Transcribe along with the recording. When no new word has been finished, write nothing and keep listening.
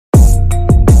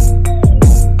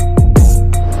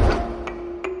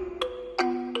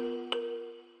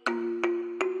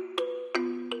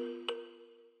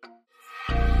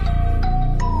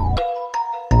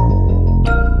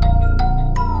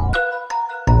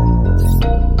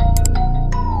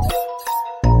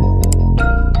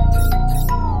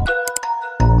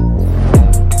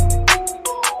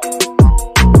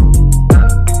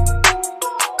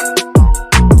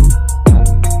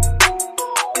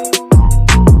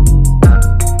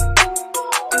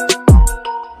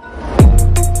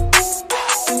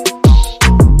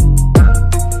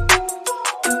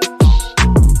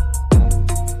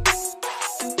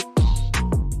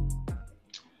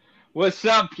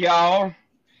What's up, y'all? What's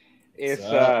It's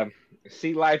up?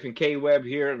 C Life and K Web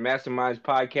here at Masterminds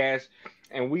Podcast,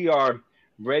 and we are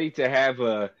ready to have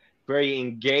a very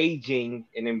engaging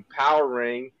and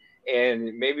empowering,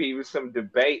 and maybe even some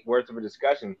debate worth of a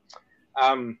discussion.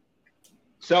 Um,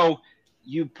 so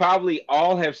you probably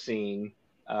all have seen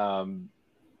um,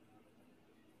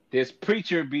 this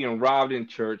preacher being robbed in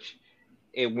church.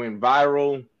 It went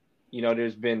viral.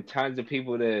 There's been tons of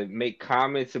people to make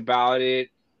comments about it,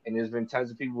 and there's been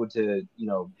tons of people to,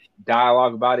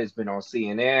 dialogue about it. It's been on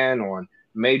CNN, on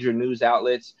major news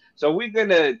outlets. So we're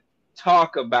gonna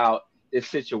talk about this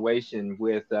situation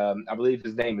with, I believe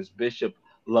his name is Bishop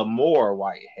Lamore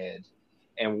Whitehead,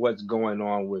 and what's going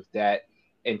on with that,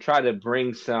 and try to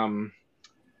bring some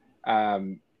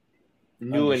um,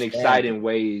 new and Understanding. exciting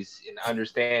ways in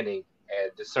understanding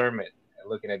and discernment and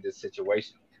looking at this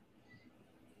situation.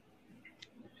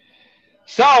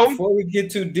 So, Before we get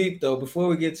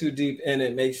too deep in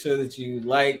it, make sure that you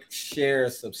like, share,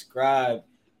 subscribe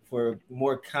for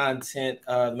more content.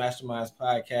 The Masterminds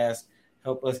Podcast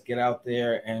help us get out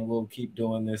there, and we'll keep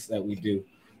doing this that we do.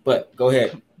 But go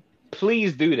ahead.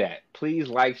 please do that. Please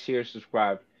like, share,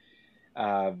 subscribe.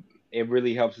 Uh, it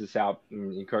really helps us out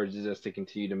and encourages us to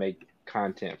continue to make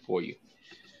content for you.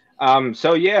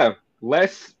 So yeah,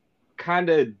 let's kind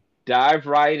of dive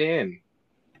right in.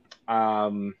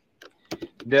 Um,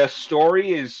 the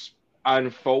story is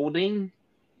unfolding.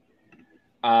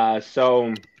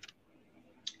 So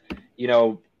you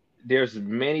know, there's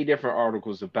many different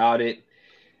articles about it.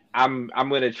 I'm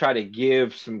gonna try to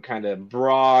give some kind of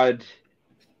broad,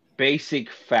 basic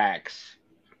facts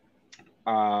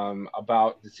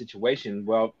about the situation.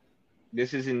 Well,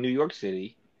 this is in New York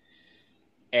City,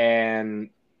 and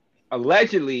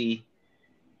allegedly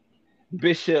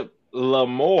Bishop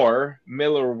Lamore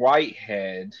Miller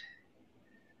Whitehead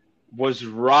was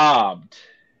robbed,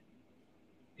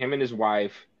 him and his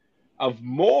wife, of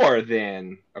more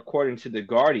than, according to the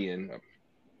Guardian,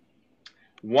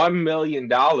 $1 million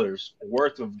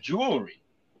worth of jewelry.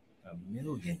 $1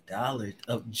 million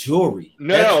of jewelry.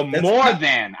 No, That's more not,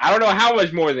 than. I don't know how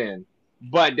much more than,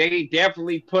 but they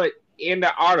definitely put in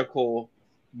the article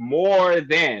more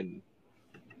than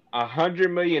 $100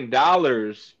 million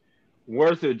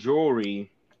worth of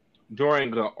jewelry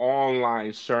during an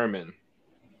online sermon.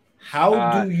 how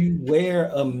Uh, do you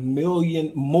wear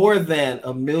more than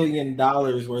 $1 million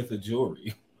worth of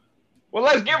jewelry? well,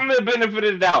 let's give him the benefit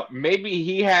of the doubt. Maybe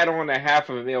he had on a half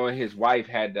a mil and his wife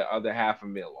had the other half a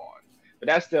mil on. But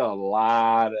that's still a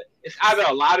lot of. It's either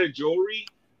a lot of jewelry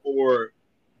or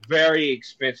very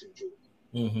expensive jewelry.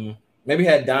 Mm-hmm. Maybe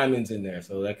had diamonds in there,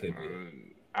 so that could be it.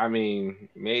 I mean,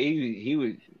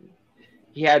 maybe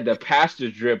he had the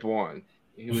pastor drip on.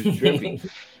 He was drippy.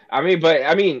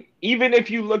 But even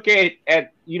if you look at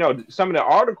some of the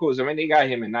articles, I mean, they got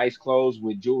him in nice clothes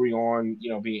with jewelry on,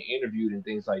 being interviewed and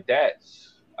things like that.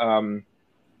 Um,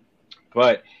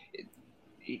 but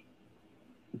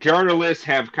journalists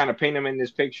have kind of painted him in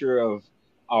this picture of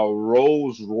a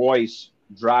Rolls Royce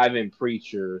driving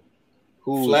preacher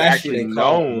who's Flashy, actually they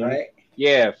call him, known, right?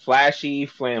 yeah, flashy,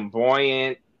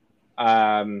 flamboyant.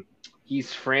 Um,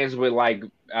 he's friends with like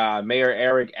Mayor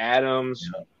Eric Adams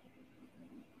Yeah.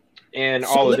 and So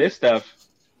all of this stuff.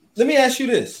 let me ask you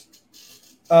this.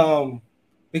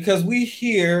 Because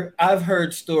I've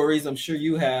heard stories, I'm sure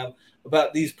you have,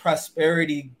 about these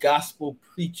prosperity gospel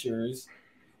preachers.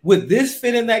 Would this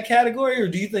fit in that category, or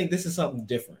do you think this is something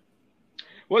different?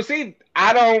 Well, see,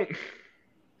 I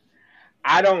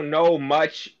don't know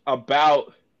much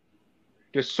about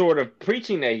the sort of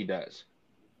preaching that he does,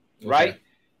 right? Okay.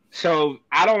 So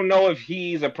I don't know if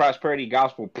he's a prosperity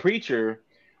gospel preacher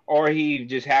or he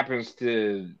just happens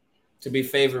to. To be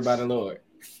favored by the Lord.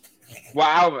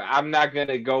 Well, I'm not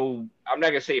gonna go. I'm not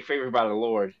gonna say favored by the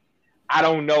Lord. I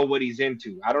don't know what he's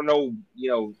into. I don't know,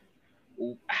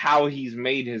 how he's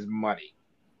made his money.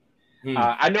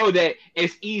 I know that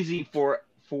it's easy for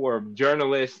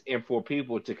journalists and for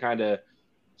people to kind of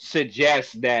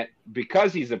suggest that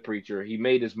because he's a preacher, he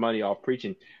made his money off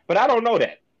preaching. But I don't know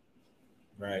that.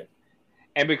 Right.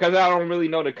 And because I don't really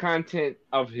know the content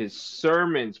of his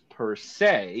sermons per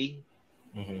se,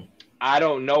 I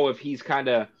don't know if he's kind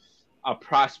of a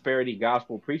prosperity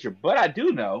gospel preacher. But I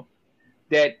do know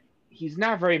that he's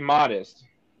not very modest,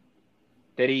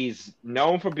 that he's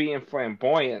known for being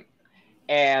flamboyant.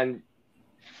 And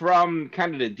from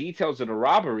kind of the details of the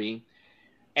robbery,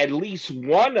 at least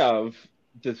one of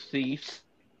the thieves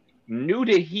knew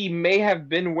that he may have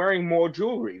been wearing more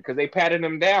jewelry because they patted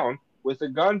him down with a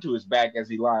gun to his back as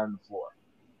he lay on the floor.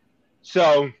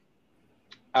 So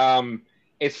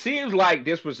it seems like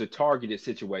this was a targeted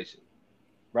situation.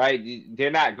 right?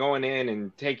 They're not going in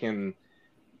and taking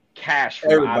cash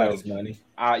from out of. Everybody's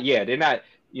money. Yeah, they're not,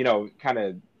 kind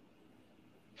of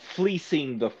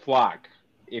fleecing the flock,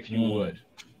 if you would.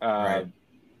 Uh,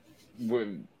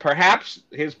 Right. Perhaps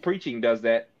his preaching does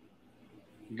that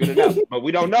good enough, but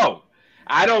we don't know.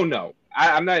 I don't know.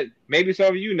 I'm not. Maybe some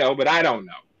of you know, but I don't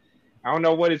know. I don't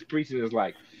know what his preaching is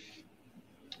like.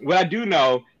 What I do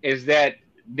know is that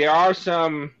there are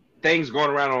some things going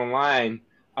around online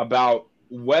about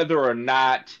whether or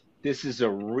not this is a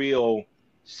real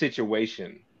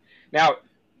situation. Now,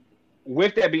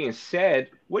 with that being said,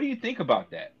 what do you think about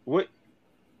that? What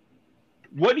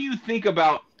do you think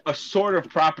about a sort of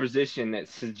proposition that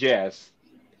suggests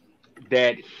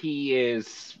that he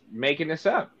is making this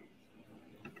up?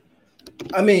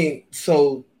 I mean,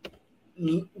 so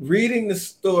reading the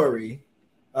story,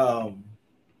 um,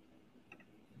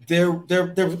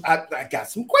 I got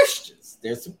some questions.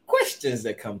 There's some questions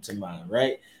that come to mind,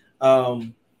 right?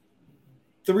 Um,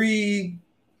 three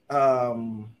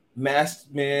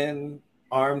masked men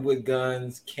armed with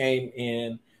guns came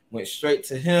in, went straight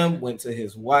to him, went to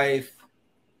his wife.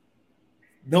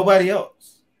 Nobody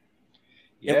else.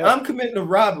 If Yeah, I'm committing a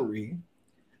robbery,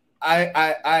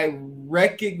 I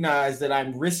recognize that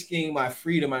I'm risking my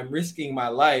freedom, I'm risking my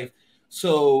life.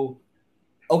 So,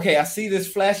 okay, I see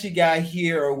this flashy guy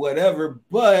here or whatever,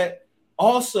 but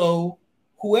also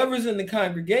whoever's in the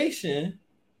congregation,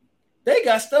 they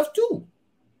got stuff too,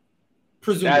 that's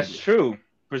presumably. true.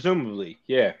 Presumably,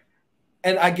 yeah.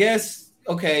 And I guess,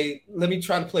 okay, let me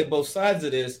try to play both sides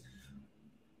of this.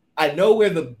 I know where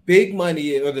the big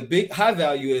money or the big high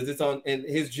value is. It's on in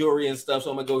his jewelry and stuff. So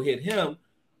I'm gonna go hit him.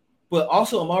 But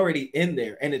also I'm already in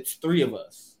there, and it's three of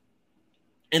us.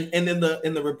 And in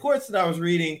the reports that I was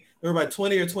reading, there were about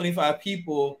 20 or 25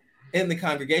 people in the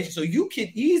congregation. So you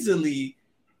could easily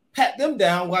pat them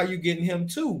down while you're getting him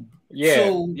too. Yeah,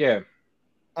 So yeah.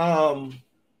 um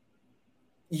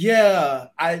yeah,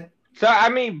 So I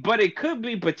mean, but it could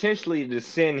be potentially to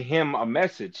send him a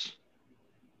message,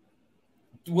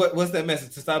 what's that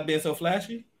message? To stop being so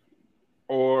flashy?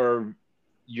 or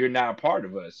you're not a part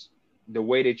of us. The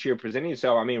way that you're presenting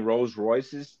yourself, I mean, Rolls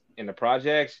Royces in the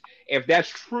projects. If that's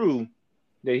true,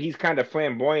 that he's kind of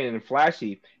flamboyant and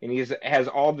flashy, and he has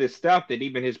all this stuff that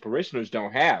even his parishioners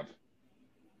don't have,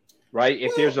 right?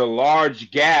 If there's Well, a large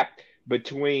gap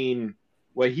between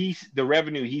the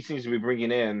revenue he seems to be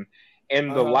bringing in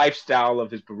and the uh-huh. lifestyle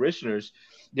of his parishioners,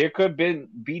 there could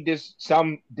be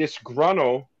some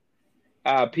disgruntled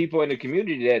people in the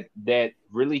community that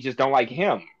really just don't like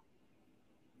him.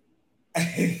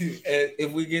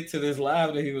 If we get to this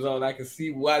live that he was on, I can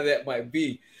see why that might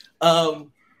be.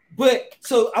 Um, but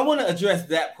so I want to address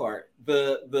that part,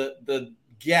 the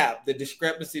gap, the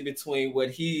discrepancy between what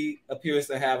he appears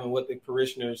to have and what the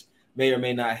parishioners may or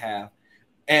may not have.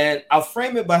 And I'll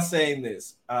frame it by saying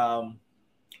this.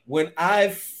 When I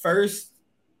first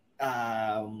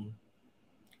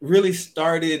really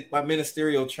started my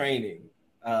ministerial training,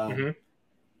 um, Mm-hmm.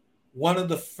 one of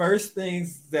the first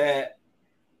things that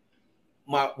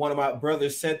one of my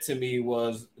brothers said to me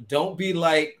was, "Don't be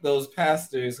like those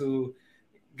pastors who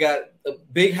got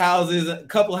big houses, a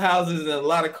couple of houses, and a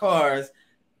lot of cars,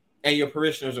 and your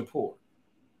parishioners are poor."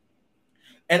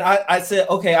 And I said,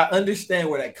 "Okay, I understand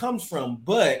where that comes from,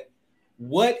 but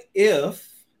what if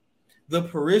the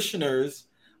parishioners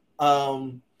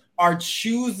um, are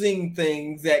choosing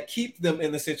things that keep them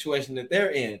in the situation that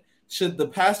they're in? Should the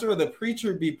pastor or the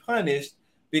preacher be punished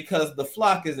because the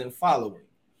flock isn't following?"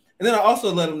 And then I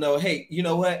also let them know, hey, you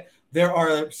know what? There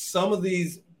are some of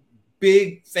these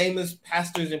big famous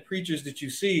pastors and preachers that you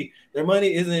see, their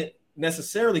money isn't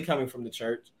necessarily coming from the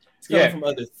church. It's coming Yeah. from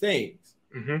other things.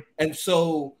 Mm-hmm. And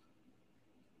so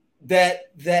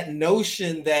that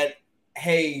notion that,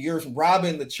 hey, you're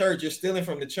robbing the church, you're stealing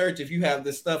from the church if you have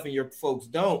this stuff and your folks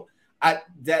don't,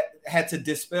 that had to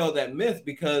dispel that myth,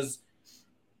 because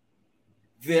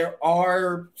there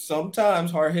are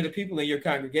sometimes hard-headed people in your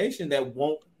congregation that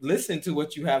won't listen to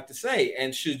what you have to say.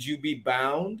 And should you be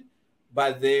bound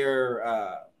by their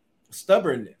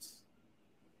stubbornness?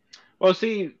 Well,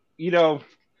 see,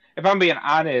 if I'm being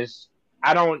honest,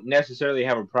 I don't necessarily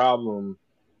have a problem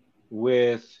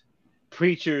with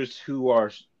preachers who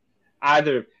are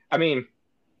either. I mean,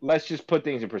 let's just put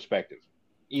things in perspective.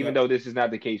 Even Yep. though this is not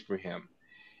the case for him,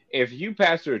 if you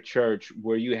pastor a church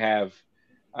where you have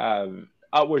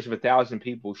upwards of 1,000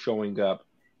 people showing up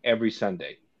every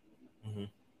Sunday,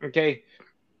 Mm-hmm. okay,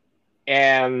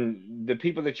 and the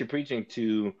people that you're preaching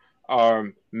to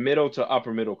are middle to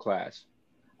upper middle class,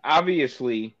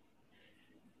 obviously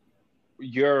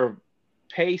your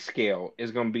pay scale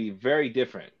is going to be very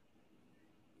different.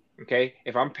 Okay,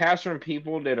 if I'm pastoring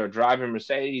people that are driving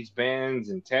Mercedes Benz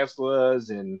and Teslas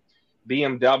and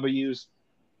BMWs,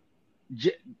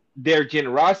 their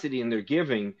generosity and their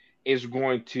giving is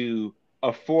going to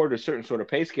afford a certain sort of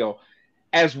pay scale,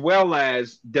 as well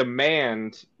as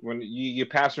demand. When you're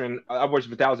pastoring upwards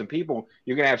of 1,000 people,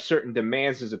 you're going to have certain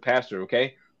demands as a pastor.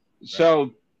 Okay, Right.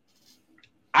 so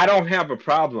I don't have a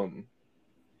problem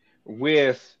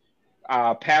with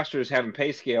pastors having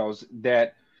pay scales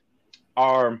that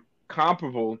are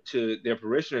comparable to their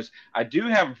parishioners. I do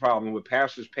have a problem with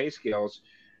pastors' pay scales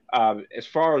as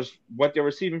far as what they're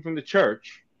receiving from the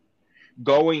church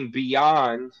going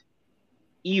beyond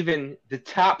even the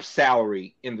top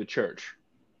salary in the church.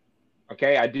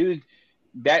 Okay, I do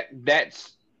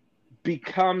that's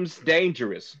becomes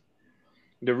dangerous.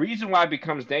 The reason why it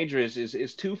becomes dangerous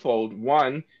is twofold.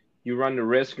 One, you run the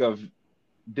risk of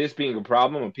this being a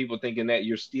problem of people thinking that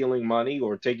you're stealing money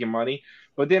or taking money,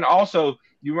 but then also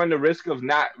you run the risk of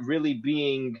not really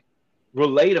being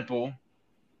relatable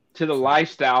to the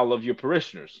lifestyle of your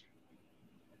parishioners.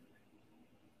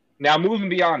 Now, moving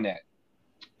beyond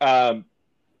that,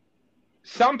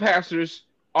 some pastors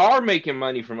are making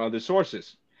money from other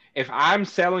sources. If I'm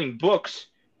selling books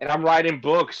and I'm writing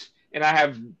books and I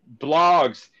have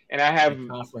blogs and I have,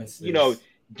 conferences,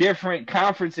 different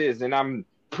conferences and I'm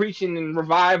preaching in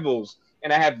revivals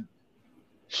and I have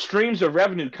streams of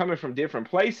revenue coming from different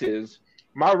places,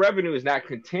 my revenue is not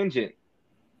contingent,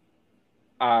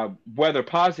 whether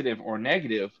positive or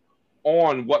negative,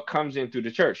 on what comes in through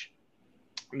the church.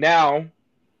 Now,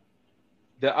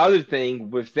 the other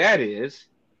thing with that is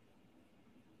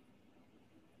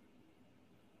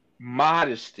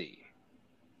modesty,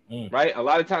 right? A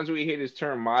lot of times when we hear this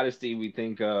term modesty, we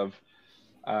think of,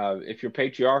 if you're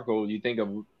patriarchal, you think of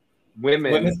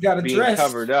women being dress.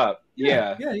 covered up.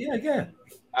 Yeah.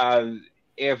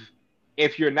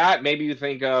 If you're not, maybe you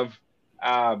think of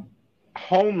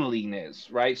homeliness,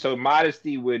 right? So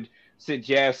modesty would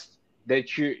suggest that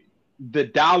the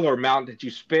dollar amount that you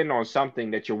spend on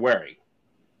something that you're wearing.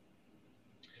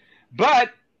 But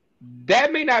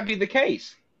that may not be the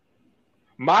case.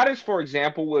 Modest, for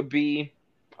example, would be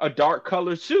a dark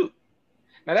colored suit.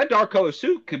 Now, that dark colored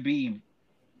suit could be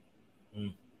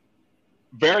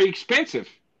very expensive.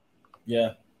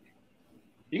 Yeah.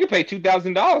 You can pay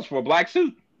 $2,000 for a black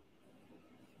suit.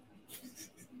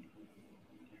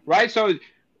 Right? So,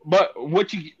 but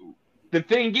the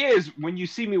thing is, when you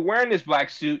see me wearing this black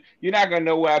suit, you're not going to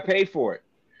know where I paid for it.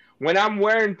 When I'm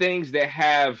wearing things that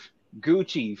have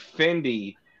Gucci,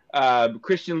 Fendi,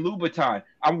 Christian Louboutin,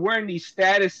 I'm wearing these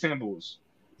status symbols,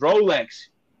 Rolex.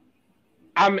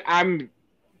 I'm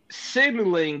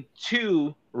signaling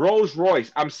to Rolls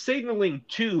Royce. I'm signaling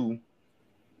to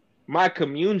my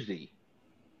community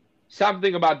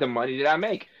something about the money that I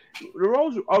make.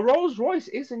 A Rolls Royce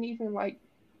isn't even like,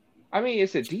 I mean,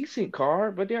 it's a decent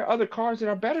car, but there are other cars that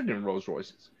are better than Rolls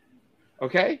Royces.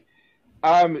 Okay?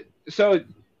 So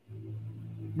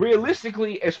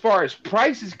realistically, as far as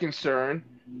price is concerned,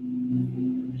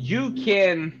 you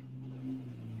can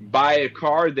buy a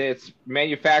car that's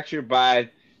manufactured by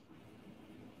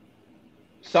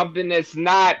something that's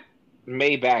not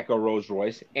Maybach or Rolls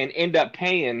Royce and end up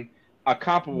paying a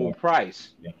comparable price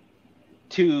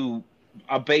to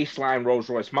a baseline Rolls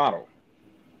Royce model,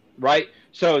 right?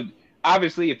 So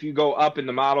obviously, if you go up in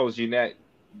the models,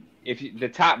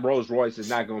 the top Rolls Royce is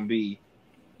not going to be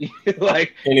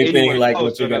like anything like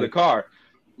what you're another car.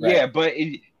 Right. Yeah, but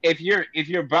if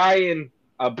you're buying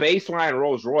a baseline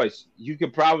Rolls Royce, you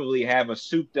could probably have a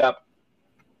souped up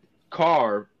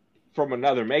car from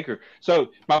another maker.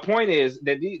 So my point is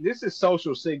that this is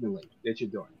social signaling that you're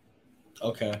doing.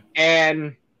 Okay.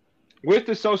 And with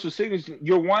the social signaling,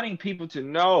 you're wanting people to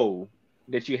know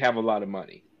that you have a lot of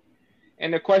money.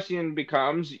 And the question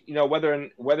becomes, whether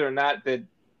or not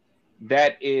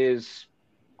that is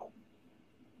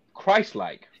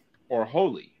Christ-like or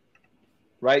holy,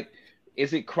 right?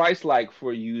 Is it Christ-like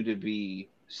for you to be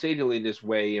signaling this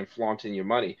way and flaunting your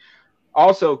money?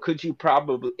 Also,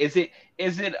 is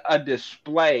it a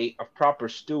display of proper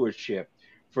stewardship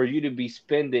for you to be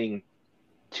spending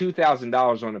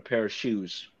 $2,000 on a pair of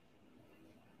shoes?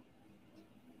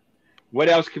 What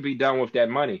else could be done with that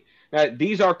money? Now,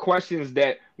 these are questions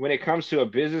that when it comes to a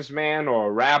businessman or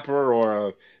a rapper or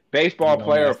a baseball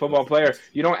player or football player,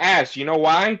 you don't ask. You know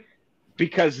why?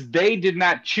 Because they did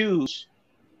not choose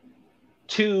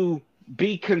to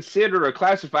be considered or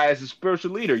classified as a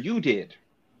spiritual leader. You did,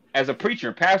 as a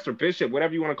preacher, pastor, bishop,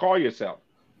 whatever you want to call yourself.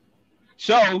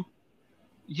 So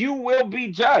you will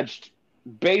be judged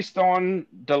based on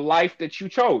the life that you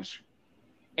chose.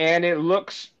 And it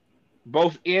looks,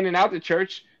 both in and out the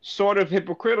church, sort of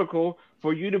hypocritical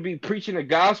for you to be preaching a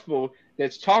gospel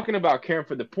that's talking about caring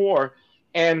for the poor,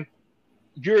 and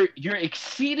you're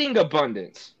exceeding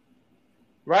abundance,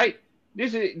 right?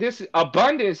 This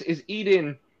abundance is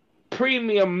eating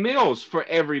premium meals for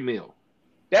every meal.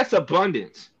 That's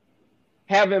abundance.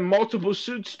 Having multiple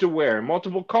suits to wear,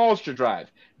 multiple cars to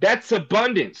drive. That's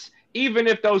abundance. Even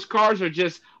if those cars are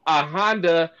just a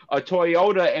Honda, a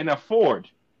Toyota, and a Ford.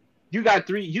 You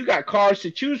got cars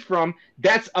to choose from.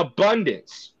 That's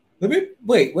abundance. Let me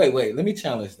wait. Let me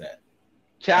challenge that.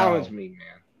 Challenge me,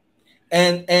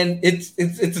 man. And it's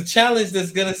a challenge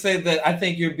that's gonna say that I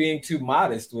think you're being too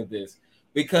modest with this,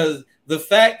 because the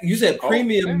fact you said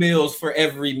premium meals for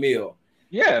every meal.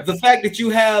 Yeah. The fact that you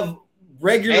have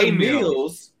regular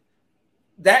meals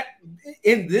that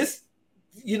in this,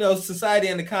 society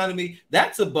and economy,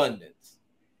 that's abundance.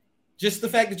 Just the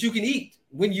fact that you can eat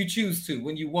when you choose to,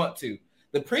 when you want to.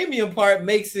 The premium part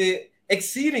makes it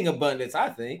exceeding abundance, I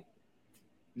think.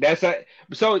 That's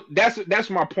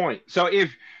my point. So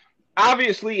if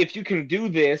you can do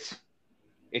this,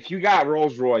 if you got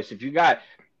Rolls Royce, if you got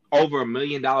over $1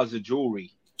 million of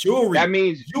jewelry, that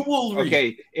means jewelry.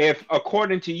 Okay, if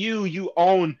according to you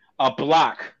own a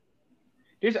block,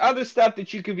 there's other stuff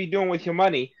that you could be doing with your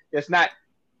money that's not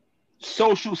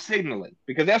social signaling,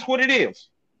 because that's what it is.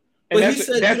 But he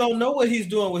said you don't know what he's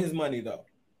doing with his money, though.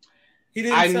 He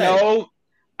didn't say.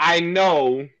 I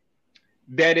know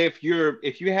that if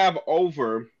you have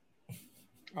over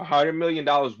 $100 million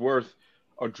worth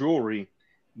of jewelry,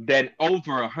 then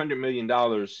over $100 million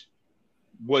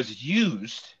was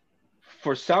used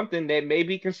for something that may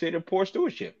be considered poor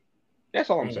stewardship. That's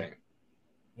all I'm saying.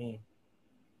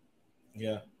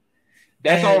 Yeah.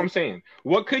 That's all I'm saying.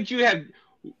 What could you have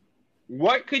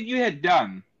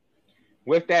done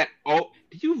with that? Oh,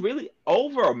 do you really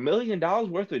over $1 million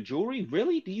worth of jewelry?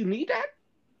 Really? Do you need that?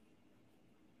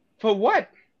 For what?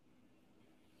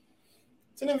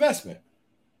 It's an investment.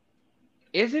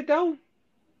 Is it though?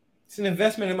 It's an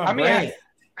investment in my brand.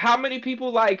 How many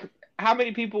people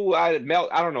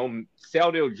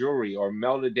sell their jewelry or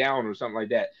melt it down or something like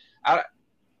that?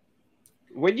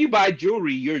 When you buy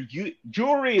jewelry,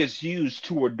 jewelry is used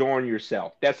to adorn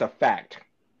yourself. That's a fact.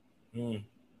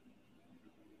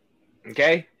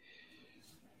 Okay?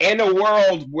 In a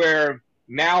world where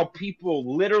now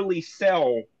people literally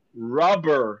sell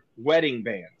rubber wedding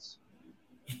bands.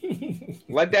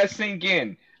 Let that sink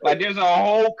in. Like, there's a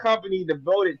whole company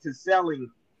devoted to selling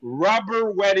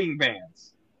rubber wedding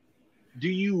bands. Do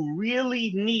you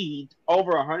really need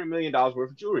over $100 million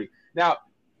worth of jewelry? Now,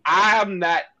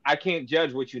 I can't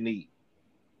judge what you need.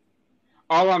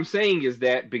 All I'm saying is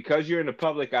that because you're in the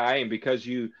public eye and because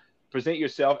you present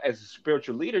yourself as a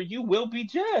spiritual leader, you will be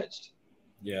judged.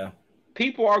 Yeah.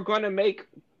 People are going to make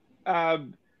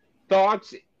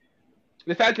thoughts.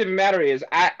 The fact of the matter is,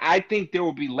 I think there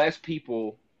will be less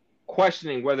people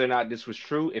questioning whether or not this was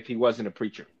true if he wasn't a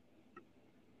preacher.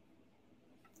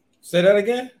 Say that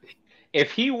again?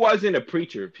 If he wasn't a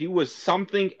preacher, if he was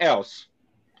something else,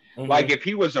 like if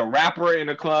he was a rapper in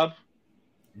a club,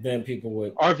 then people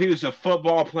would. Or if he was a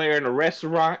football player in a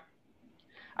restaurant,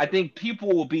 I think people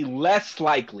will be less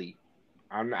likely.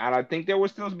 I think there will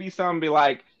still be some be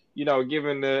like,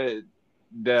 given the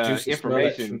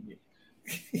information,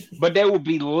 but they will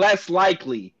be less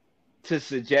likely to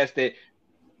suggest that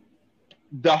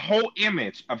the whole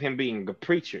image of him being a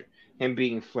preacher, him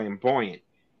being flamboyant,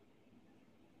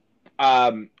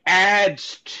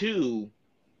 adds to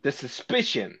the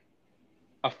suspicion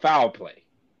of foul play.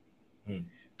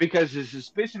 Because the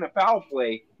suspicion of foul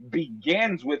play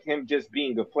begins with him just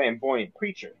being a flamboyant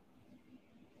preacher.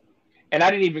 And I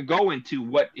didn't even go into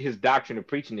what his doctrine of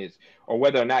preaching is, or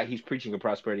whether or not he's preaching a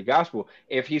prosperity gospel.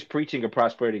 If he's preaching a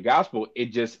prosperity gospel, it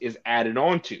just is added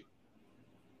on to.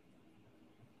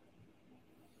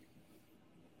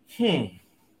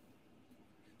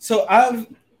 So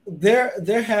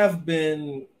there have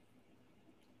been,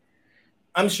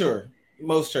 I'm sure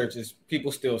most churches,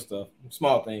 people steal stuff,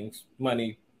 small things,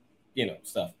 money,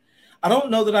 stuff. I don't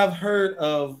know that I've heard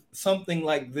of something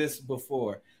like this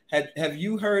before. Have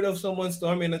you heard of someone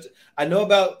storming? I know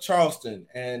about Charleston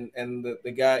and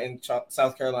the guy in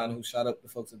South Carolina who shot up the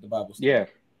folks at the Bible school. Yeah.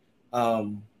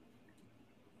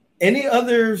 Any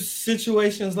other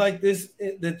situations like this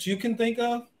that you can think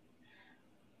of?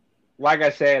 Like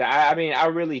I said, I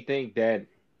really think that,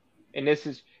 and this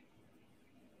is,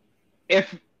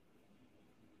 if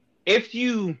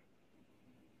you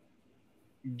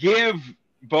give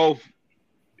both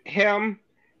him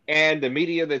and the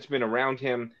media that's been around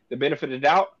him the benefit of the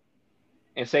doubt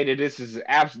and say that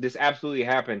this absolutely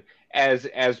happened as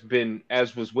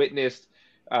was witnessed,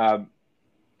 and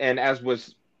as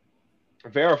was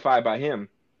verified by him,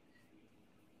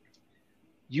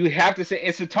 you have to say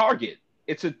it's a target.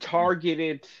 It's a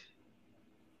targeted.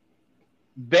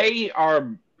 They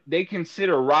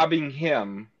consider robbing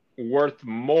him worth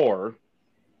more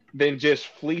than just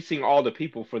fleecing all the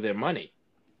people for their money.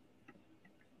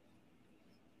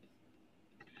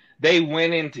 They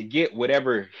went in to get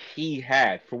whatever he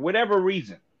had for whatever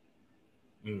reason.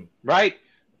 Right?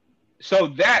 So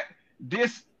that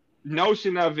this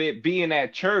notion of it being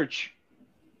at church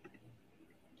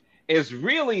is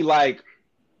really like,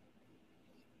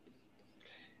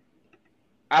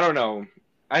 I don't know.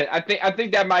 I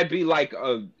think that might be like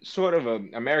a sort of a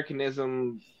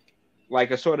Americanism,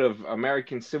 like a sort of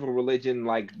American civil religion,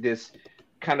 like this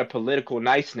kind of political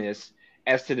niceness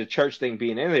as to the church thing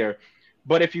being in there.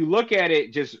 But if you look at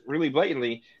it just really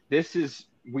blatantly,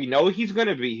 we know he's going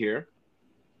to be here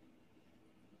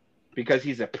because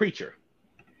he's a preacher.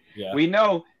 Yeah. We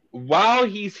know while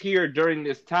he's here during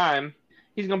this time,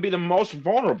 he's going to be the most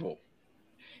vulnerable.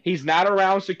 He's not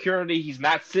around security. He's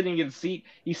not sitting in the seat.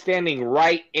 He's standing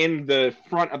right in the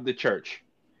front of the church.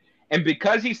 And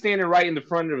because he's standing right in the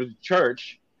front of the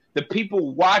church, the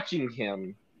people watching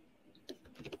him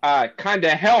kind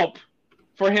of help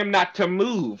for him not to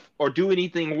move or do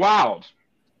anything wild.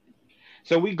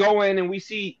 So we go in and we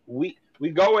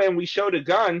go in and we show the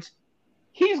guns.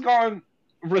 He's going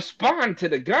to respond to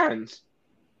the guns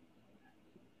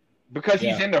because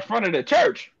he's in the front of the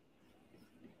church.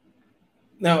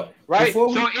 Now, right?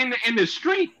 So in the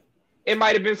street, it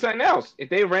might have been something else. If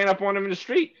they ran up on him in the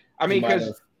street, I mean,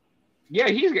 because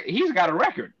he's got a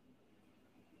record.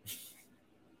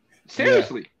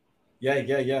 Seriously.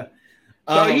 Yeah.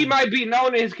 So he might be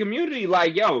known in his community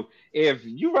like, yo, if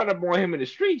you run up on him in the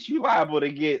streets, you liable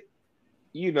to get,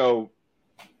 11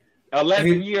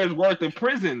 years worth of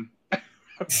prison.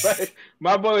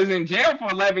 My boy is in jail for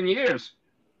 11 years.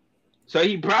 So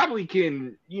he probably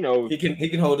can, he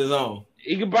can hold his own.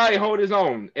 He can probably hold his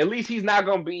own. At least he's not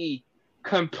going to be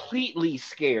completely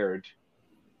scared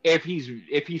if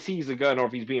he sees a gun or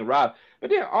if he's being robbed. But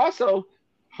then also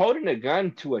holding a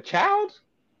gun to a child.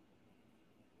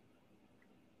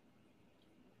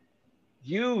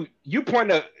 You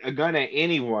point a gun at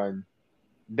anyone,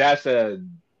 that's the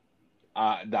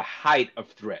height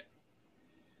of threat.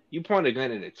 You point a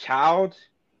gun at a child,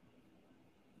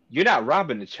 you're not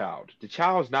robbing the child. The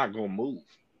child's not going to move.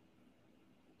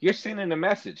 You're sending a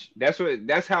message.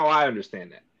 That's how I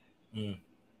understand that.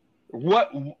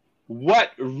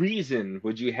 What reason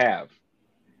would you have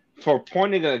for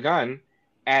pointing a gun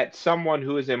at someone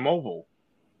who is immobile,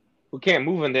 who can't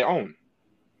move on their own?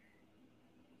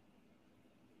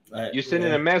 You're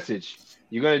sending a message.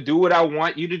 You're going to do what I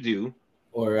want you to do,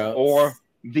 or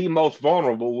the most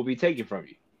vulnerable will be taken from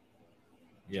you.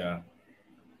 Yeah.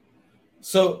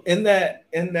 So in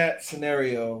that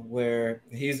scenario where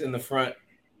he's in the front,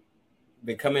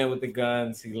 they come in with the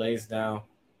guns, he lays down.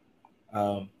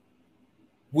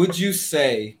 Would you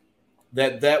say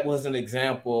that was an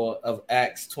example of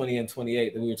Acts 20 and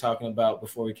 28 that we were talking about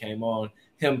before we came on,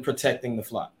 him protecting the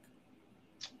flock?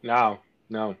 No,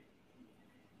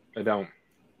 I don't.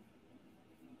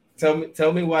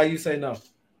 Tell me why you say no.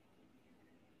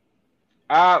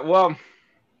 Well,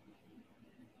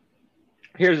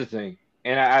 here's the thing,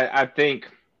 and I think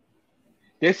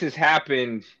this has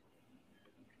happened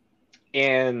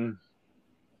in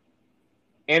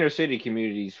inner city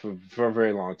communities for a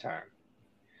very long time,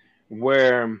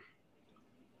 where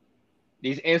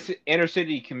these inner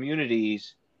city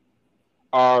communities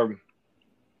are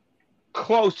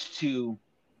close to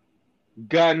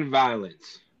gun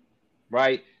violence,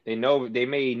 right? They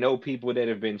may know people that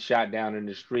have been shot down in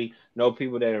the street, know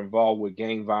people that are involved with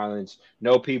gang violence,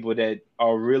 know people that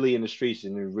are really in the streets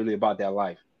and are really about that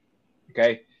life.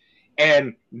 Okay.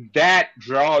 And that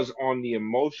draws on the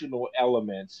emotional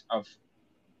elements of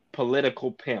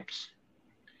political pimps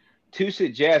to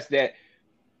suggest that,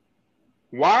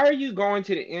 why are you going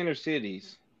to the inner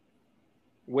cities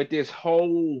with this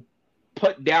whole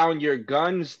put down your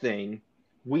guns thing?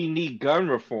 We need gun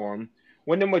reform,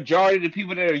 when the majority of the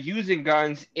people that are using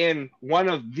guns in one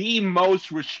of the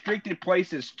most restricted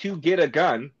places to get a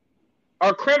gun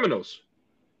are criminals.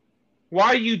 Why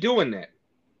are you doing that?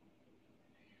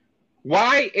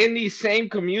 Why in these same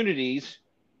communities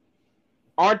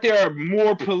aren't there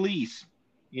more police?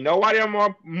 You know why there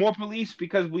are more police?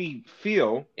 Because we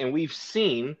feel and we've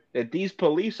seen that these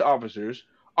police officers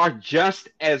are just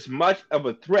as much of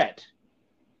a threat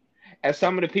as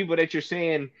some of the people that you're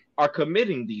saying are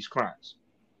committing these crimes.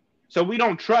 So we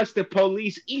don't trust the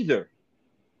police either.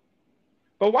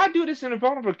 But why do this in the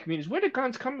vulnerable communities? Where are the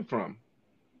guns coming from?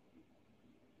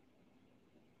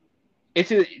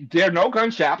 There are no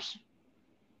gun shops.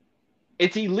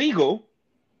 It's illegal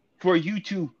for you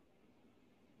to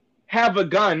have a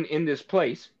gun in this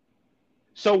place.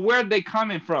 So where are they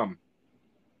coming from?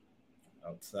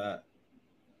 Outside.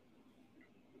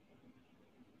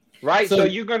 Right? So So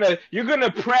you're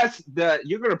gonna press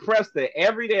the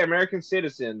everyday American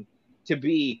citizen to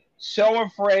be so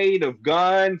afraid of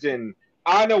guns and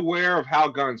unaware of how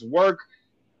guns work,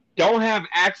 don't have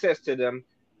access to them.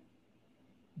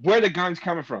 Where are the guns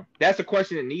coming from? That's a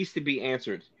question that needs to be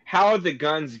answered. How are the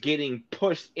guns getting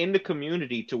pushed in the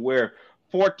community to where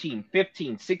 14,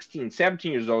 15, 16,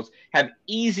 17 years olds have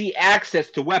easy access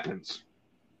to weapons?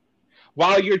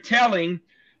 While you're telling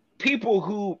people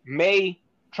who may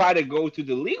try to go through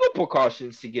the legal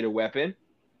precautions to get a weapon,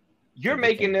 you're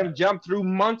making them jump through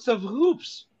months of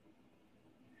hoops.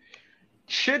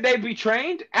 Should they be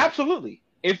trained? Absolutely.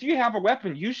 If you have a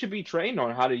weapon, you should be trained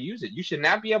on how to use it. You should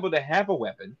not be able to have a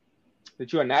weapon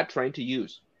that you are not trained to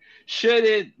use. Should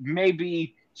it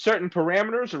maybe certain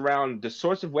parameters around the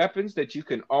sorts of weapons that you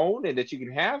can own and that you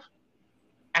can have?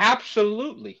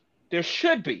 Absolutely. There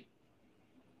should be.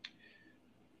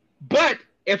 But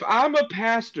if I'm a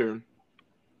pastor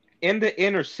in the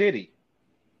inner city,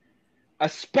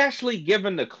 especially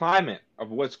given the climate of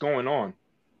what's going on,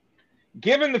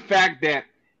 given the fact that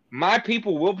my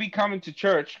people will be coming to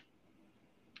church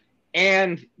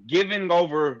and giving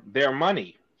over their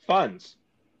money, funds,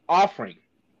 offering,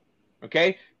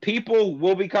 okay? People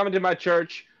will be coming to my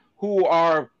church who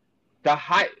are the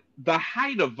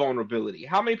height of vulnerability.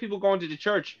 How many people go into the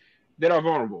church that are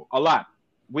vulnerable? A lot.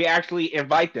 We actually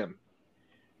invite them.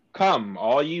 Come,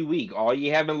 all ye weak, all ye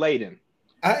heavy laden.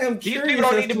 I am curious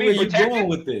as to where you're going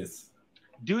with this.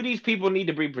 Do these people need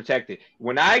to be protected?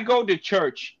 When I go to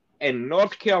church in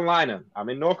North Carolina, I'm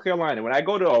in North Carolina. When I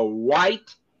go to a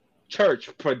white church,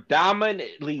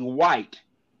 predominantly white,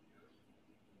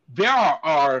 there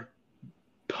are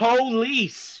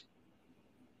police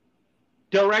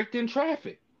directing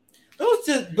traffic.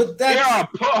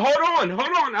 Hold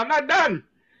on. I'm not done.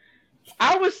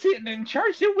 I was sitting in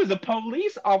church. It was a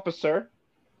police officer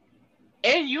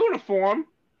in uniform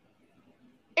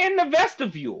in the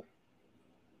vestibule.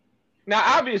 Now,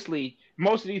 obviously,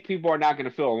 most of these people are not going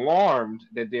to feel alarmed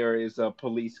that there is a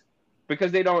police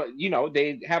because they don't,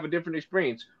 they have a different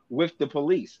experience with the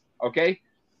police. Okay.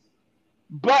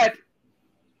 But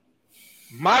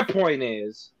my point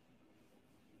is,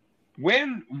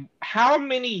 how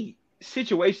many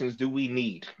situations do we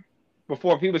need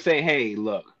before people say, hey,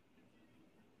 look,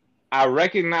 I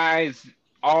recognize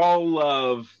all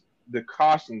of the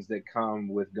cautions that come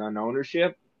with gun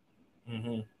ownership,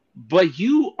 but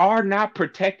you are not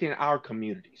protecting our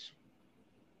communities.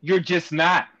 You're just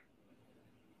not.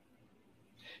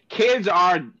 Kids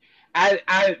are.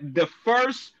 The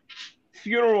first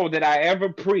funeral that I ever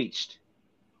preached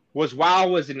was while I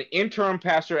was an interim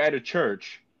pastor at a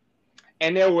church,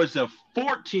 and there was a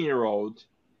 14-year-old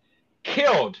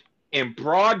killed in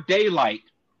broad daylight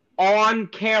on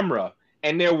camera,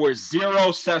 and there were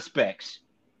 0 suspects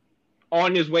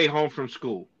on his way home from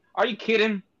school. Are you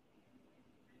kidding?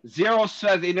 0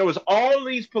 suspects. And there was all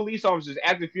these police officers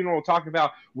at the funeral talking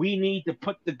about, we need to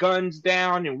put the guns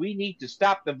down and we need to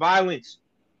stop the violence.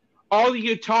 All of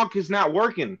your talk is not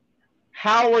working.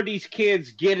 How are these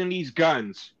kids getting these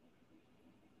guns?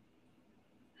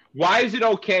 Why is it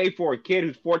okay for a kid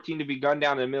who's 14 to be gunned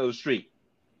down in the middle of the street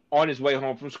on his way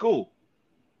home from school?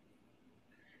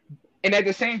 And at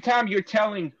the same time, you're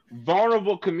telling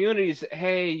vulnerable communities,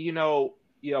 hey,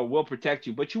 we'll protect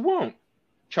you, but you won't.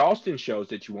 Charleston shows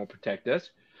that you won't protect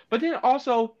us. But then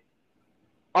also,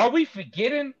 are we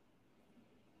forgetting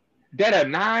that a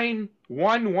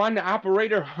 911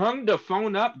 operator hung the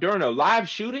phone up during a live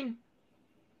shooting?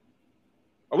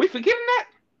 Are we forgetting that?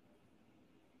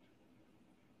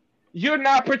 You're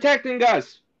not protecting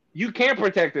us. You can't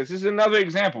protect us. This is another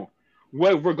example.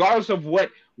 Regardless of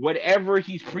whatever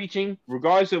he's preaching,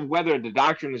 regardless of whether the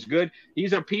doctrine is good,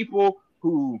 these are people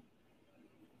who,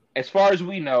 as far as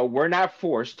we know, were not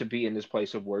forced to be in this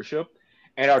place of worship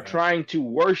and are trying to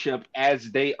worship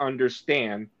as they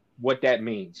understand what that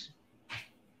means.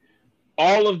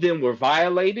 All of them were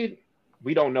violated.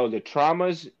 We don't know the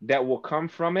traumas that will come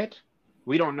from it.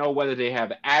 We don't know whether they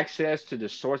have access to the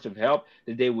source of help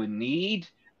that they would need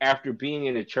after being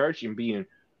in a church and being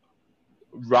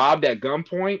robbed at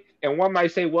gunpoint. And one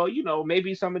might say, well,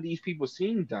 maybe some of these people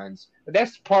seen guns. But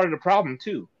that's part of the problem,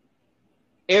 too.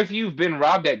 If you've been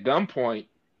robbed at gunpoint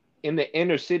in the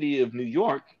inner city of New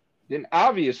York, then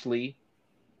obviously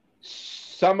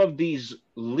some of these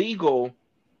legal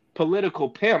political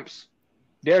pimps,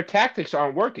 their tactics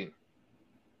aren't working.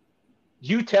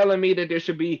 You telling me that there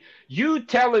should be, you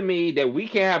telling me that we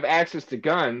can have access to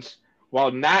guns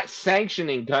while not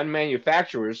sanctioning gun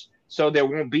manufacturers so there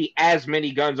won't be as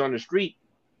many guns on the street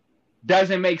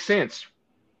doesn't make sense.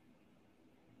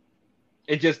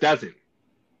 It just doesn't.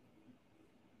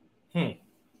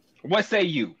 What say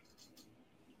you?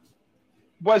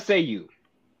 What say you?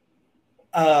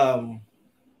 I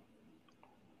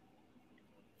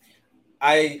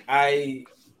I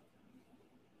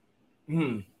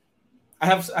I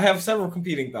have several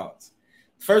competing thoughts.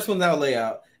 First one that I'll lay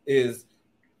out is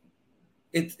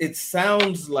it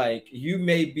sounds like you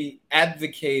may be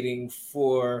advocating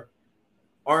for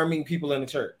arming people in the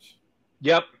church.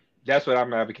 Yep, that's what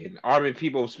I'm advocating. Arming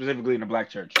people specifically in the black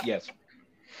church. Yes.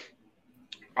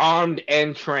 Armed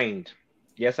and trained.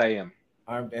 Yes, I am.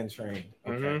 Armed and trained.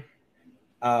 Okay.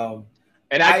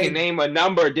 And I can name a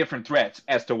number of different threats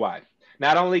as to why.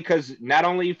 Not only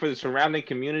for the surrounding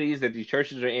communities that these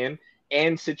churches are in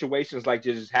and situations like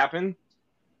this has happened,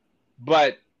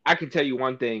 but I can tell you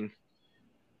one thing.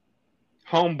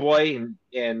 Homeboy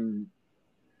and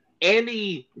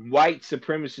any white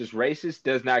supremacist racist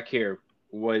does not care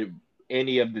what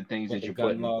any of the things that you're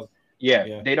putting. Laws.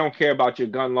 Yeah, they don't care about your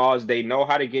gun laws. They know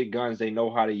how to get guns. They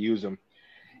know how to use them.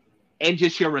 And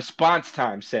just your response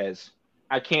time says,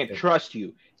 I can't trust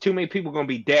you. Too many people are going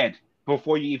to be dead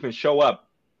before you even show up.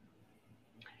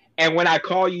 And when I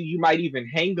call you, you might even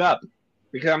hang up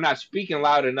because I'm not speaking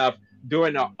loud enough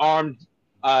during an armed,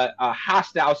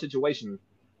 hostile situation.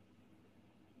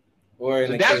 Or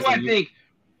so that's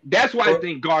why I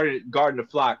think guarding the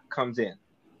flock comes in.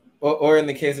 Or in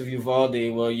the case of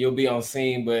Uvalde, well, you'll be on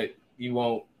scene, but you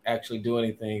won't actually do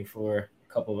anything for a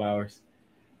couple of hours.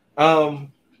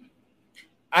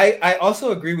 I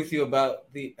also agree with you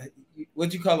about the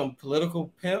what you call them,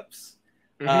 political pimps.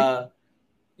 Mm-hmm.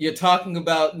 You're talking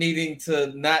about needing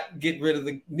to get rid of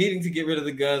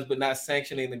the guns, but not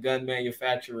sanctioning the gun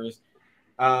manufacturers.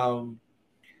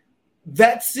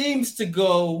 That seems to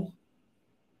go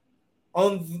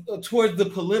towards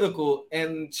the political,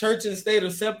 and church and state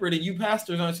are separate, and you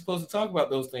pastors aren't supposed to talk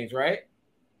about those things, right?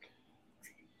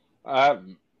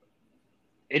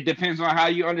 It depends on how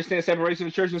you understand separation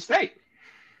of church and state.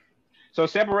 So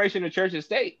separation of church and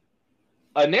state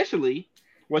initially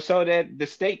was so that the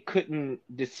state couldn't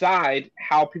decide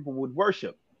how people would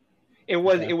worship. It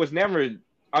was never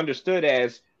understood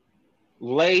as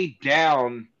lay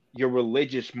down your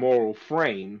religious moral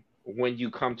frame when you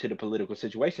come to the political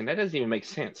situation. That doesn't even make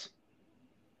sense.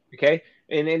 Okay?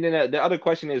 And then the other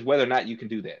question is whether or not you can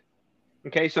do that.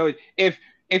 Okay? So if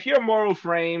your moral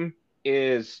frame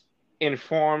is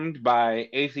informed by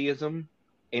atheism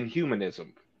and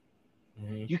humanism,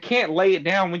 you can't lay it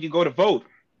down when you go to vote.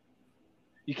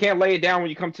 You can't lay it down when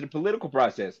you come to the political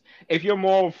process. If your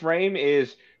moral frame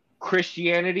is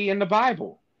Christianity and the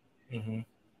Bible,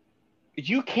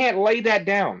 you can't lay that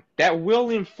down. That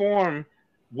will inform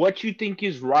what you think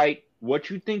is right, what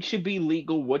you think should be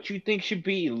legal, what you think should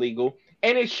be illegal,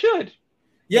 and it should.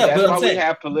 Yeah, that's but why we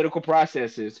have political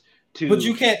processes to. But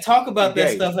you can't talk about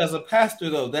that stuff as a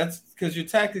pastor, though. That's because your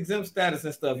tax exempt status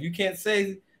and stuff. You can't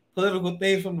say political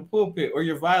things from the pulpit, or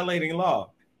you're violating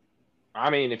law. I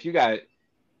mean, if you got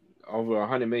over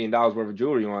 $100 million worth of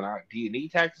jewelry on, do you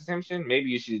need tax exemption? Maybe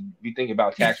you should be thinking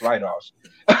about tax write-offs.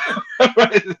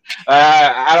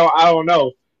 I don't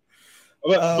know.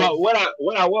 But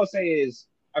what I will say is,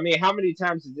 I mean, how many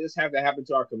times does this have to happen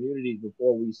to our communities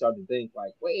before we start to think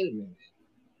like, wait a minute,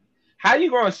 how are you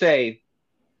going to say?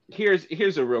 Here's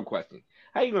a real question.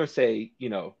 How are you going to say,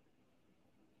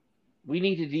 we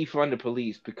need to defund the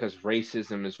police because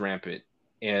racism is rampant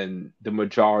in the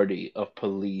majority of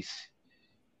policing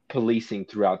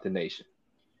throughout the nation?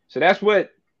 So that's what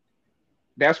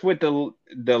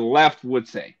the left would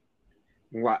say.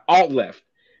 Alt left.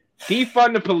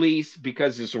 Defund the police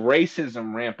because it's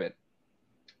racism rampant.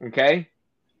 Okay?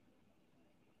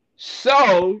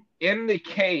 So, in the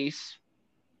case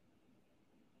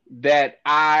that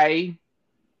I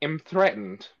am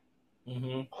threatened,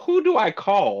 who do I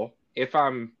call if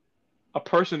I'm a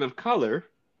person of color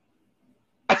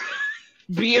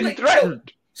being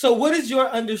threatened? So what is your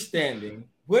understanding?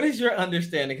 What is your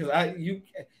understanding?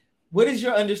 What is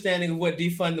your understanding of what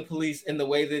defund the police in the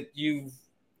way that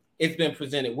it's been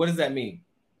presented? What does that mean?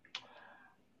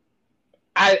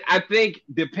 I think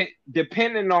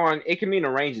depending on, it can mean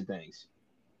a range of things.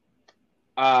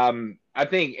 I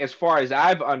think as far as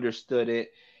I've understood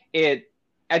it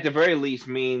at the very least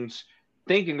means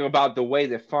thinking about the way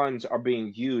that funds are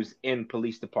being used in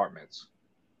police departments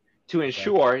to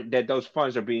ensure that those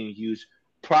funds are being used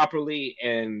properly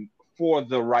and for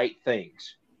the right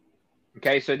things.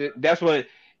 Okay, so that's what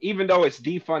even though it's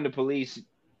defund the police,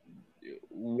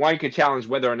 one could challenge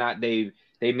whether or not they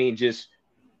mean just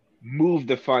move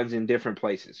the funds in different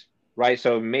places, right?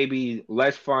 So maybe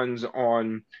less funds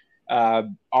on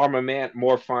armament,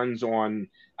 more funds on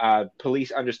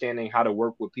police understanding how to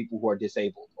work with people who are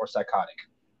disabled or psychotic.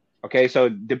 Okay, so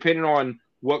depending on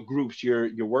what groups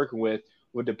you're working with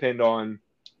will depend on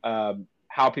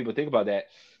how people think about that.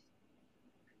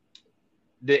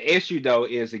 The issue though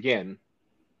is again,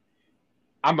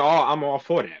 I'm all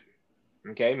for that.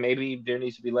 Okay, maybe there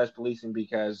needs to be less policing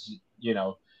because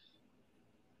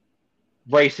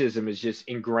racism is just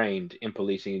ingrained in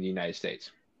policing in the United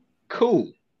States.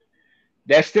 Cool.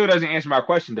 That still doesn't answer my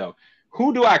question though.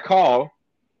 Who do I call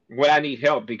when I need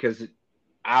help because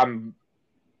I'm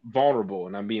vulnerable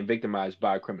and I'm being victimized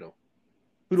by a criminal?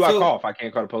 Who do I call if I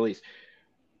can't call the police?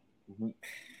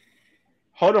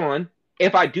 Hold on.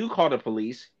 If I do call the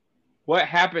police, what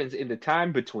happens in the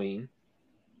time between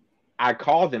I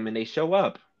call them and they show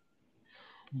up?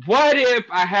 What if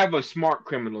I have a smart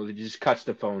criminal that just cuts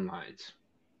the phone lines?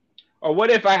 Or what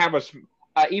if I have a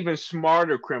even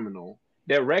smarter criminal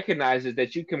that recognizes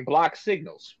that you can block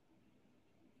signals?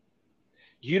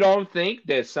 You don't think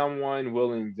that someone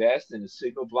will invest in a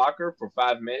signal blocker for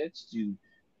 5 minutes to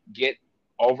get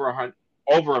over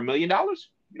 $1 million?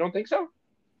 You don't think so?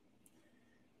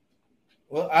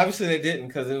 Well, obviously they didn't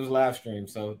because it was live stream,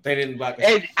 so they didn't block it.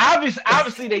 And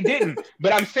obviously they didn't.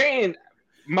 But I'm saying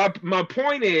my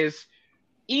point is,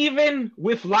 even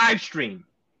with live stream,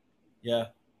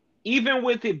 even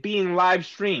with it being live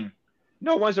stream,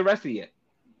 no one's arrested yet.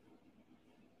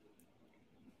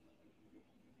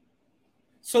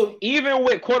 So even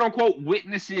with quote unquote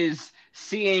witnesses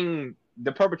seeing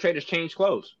the perpetrators change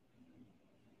clothes,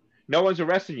 no one's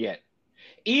arrested yet.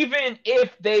 Even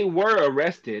if they were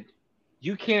arrested,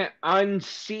 you can't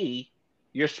unsee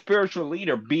your spiritual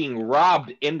leader being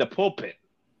robbed in the pulpit.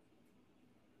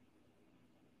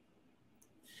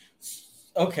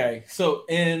 Okay, so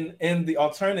in the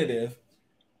alternative,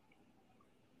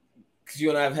 because you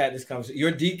and I have had this conversation,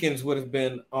 your deacons would have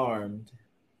been armed.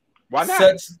 Why not?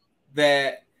 Such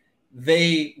that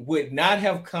they would not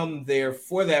have come there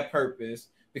for that purpose,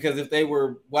 because if they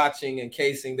were watching and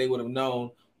casing, they would have known,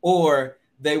 or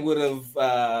they would have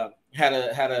had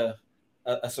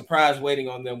a surprise waiting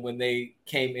on them when they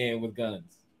came in with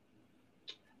guns.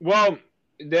 Well,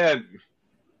 the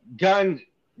gun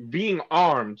being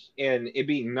armed and it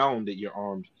being known that you're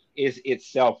armed is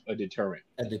itself a deterrent.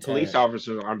 Police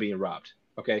officers aren't being robbed.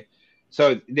 Okay,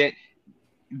 so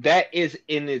that is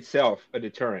in itself a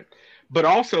deterrent. But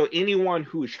also, anyone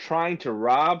who is trying to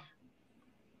rob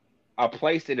a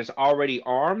place that is already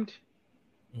armed,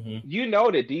 you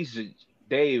know that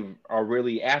they are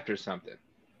really after something,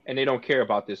 and they don't care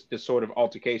about this sort of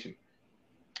altercation.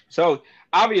 So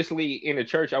obviously, in a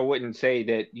church, I wouldn't say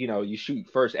that you shoot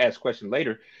first, ask question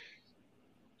later.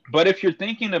 But if you're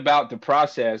thinking about the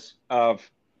process of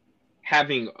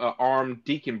having an armed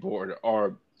deacon board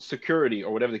or security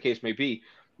or whatever the case may be,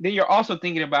 then you're also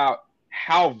thinking about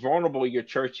how vulnerable your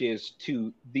church is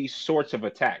to these sorts of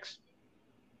attacks.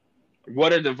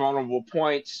 What are the vulnerable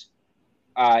points?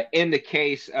 In the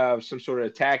case of some sort of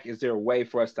attack, is there a way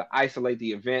for us to isolate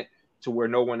the event to where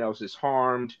no one else is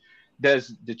harmed?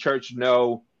 Does the church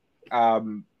know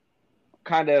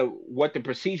kind of what the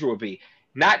procedure will be?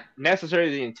 Not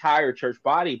necessarily the entire church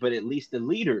body, but at least the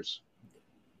leaders.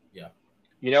 Yeah.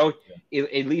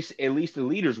 At least the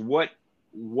leaders.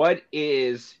 What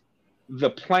is the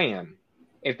plan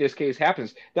if this case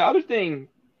happens? The other thing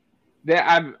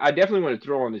that I definitely want to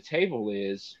throw on the table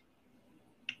is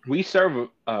we serve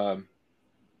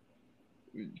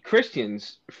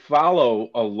Christians follow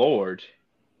a Lord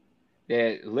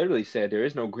that literally said there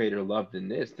is no greater love than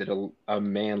this, that a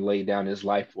man laid down his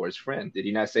life for his friend. Did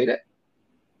he not say that?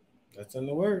 That's in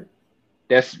the word.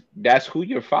 That's who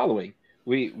you're following.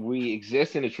 We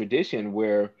exist in a tradition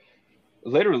where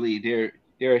literally there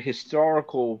are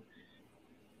historical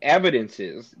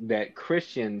evidences that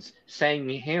Christians sang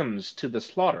hymns to the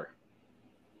slaughter,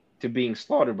 to being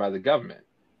slaughtered by the government.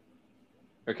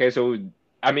 Okay, so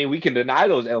I mean, we can deny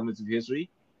those elements of history,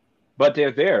 but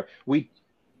they're there.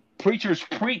 Preachers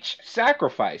preach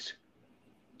sacrifice,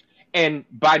 and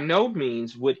by no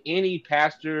means would any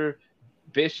pastor,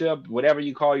 bishop, whatever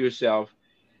you call yourself,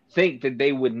 think that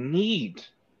they would need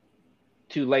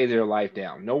to lay their life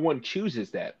down. No one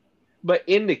chooses that. But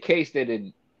in the case that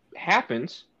it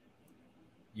happens,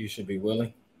 you should be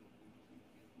willing.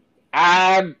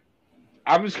 I'm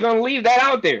just going to leave that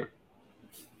out there.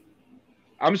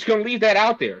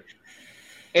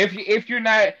 If you're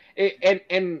not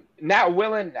and not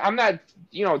willing, I'm not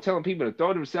telling people to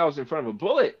throw themselves in front of a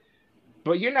bullet,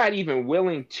 but you're not even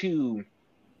willing to.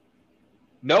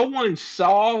 No one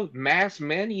saw masked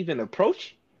men even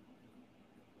approach.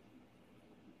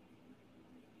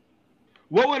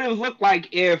 What would it look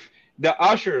like if the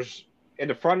ushers in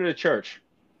the front of the church,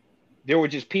 there were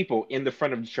just people in the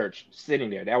front of the church sitting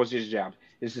there? That was his job,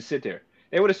 is to sit there.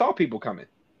 They would have saw people coming.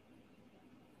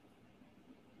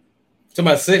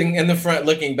 Somebody sitting in the front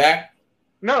looking back?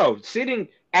 No, sitting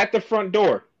at the front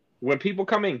door. When people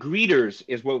come in, greeters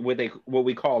is what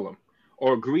we call them,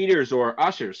 or greeters or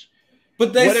ushers.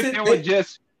 But what if there were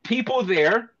just people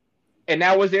there, and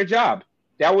that was their job?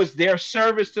 That was their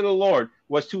service to the Lord,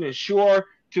 was to ensure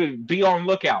to be on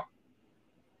lookout.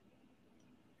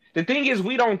 The thing is,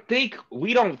 we don't think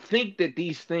that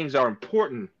these things are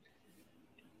important,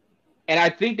 and I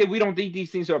think that we don't think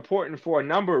these things are important for a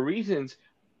number of reasons.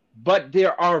 But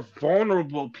there are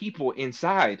vulnerable people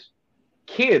inside,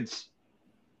 kids,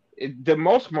 the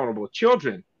most vulnerable,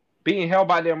 children being held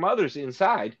by their mothers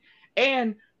inside,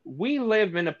 and we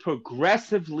live in a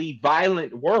progressively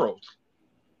violent world.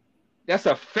 That's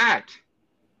a fact.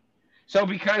 So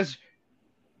because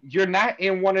you're not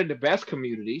in one of the best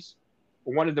communities,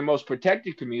 or one of the most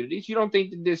protected communities, you don't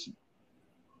think that this.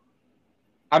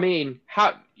 I mean,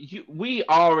 we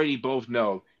already both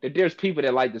know that there's people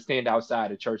that like to stand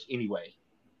outside of church anyway.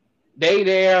 They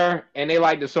there and they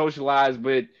like to socialize,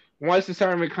 but once the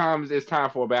sermon comes, it's time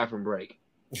for a bathroom break.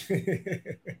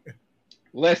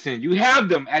 Listen, you have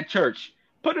them at church.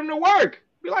 Put them to work.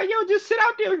 Be like, yo, just sit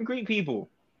out there and greet people.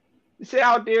 Sit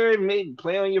out there and maybe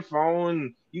play on your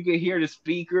phone. You can hear the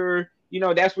speaker. You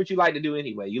know, that's what you like to do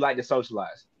anyway. You like to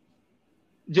socialize.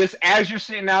 Just as you're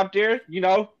sitting out there, you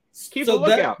know, keep a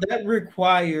lookout. That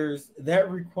requires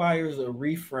a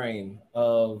reframe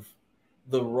of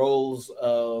the roles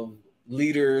of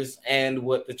leaders and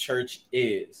what the church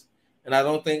is. And I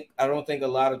don't think a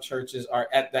lot of churches are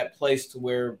at that place to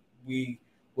where we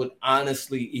would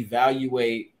honestly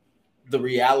evaluate the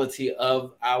reality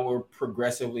of our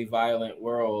progressively violent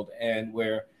world, and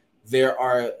where there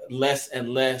are less and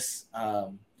less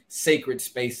sacred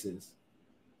spaces.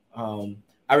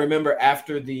 I remember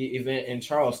after the event in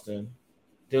Charleston,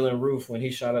 Dylan Roof, when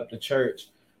he shot up the church,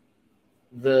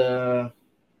 there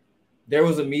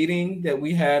was a meeting that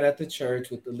we had at the church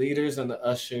with the leaders and the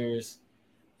ushers,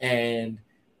 and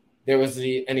there was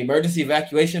an emergency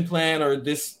evacuation plan or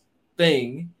this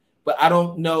thing, but I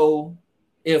don't know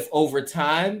if over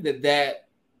time that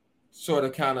sort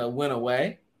of kind of went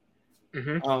away.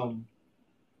 Mm-hmm.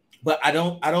 But I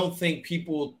don't think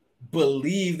people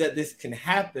believe that this can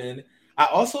happen. I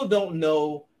also don't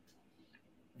know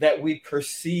that we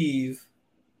perceive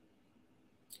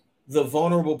the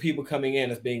vulnerable people coming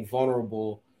in as being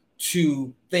vulnerable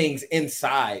to things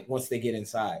inside once they get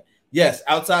inside. Yes,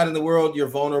 outside in the world, you're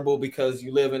vulnerable because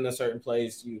you live in a certain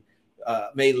place. You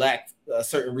may lack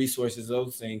certain resources,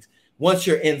 those things. Once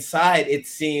you're inside, it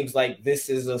seems like this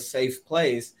is a safe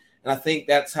place. And I think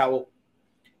that's how,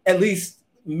 at least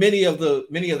many of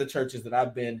the churches that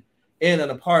I've been in and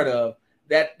a part of,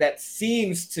 that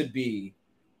seems to be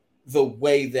the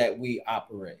way that we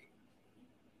operate.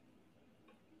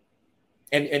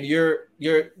 And you're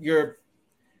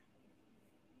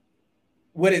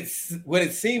what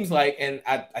it seems like, and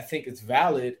I think it's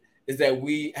valid, is that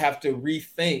we have to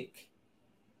rethink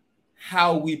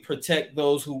how we protect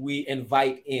those who we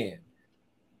invite in.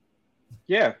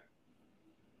 Yeah.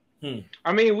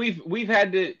 I mean, we've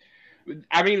had to.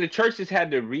 I mean, the church has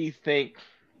had to rethink.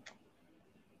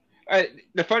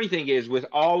 The funny thing is, with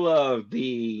all of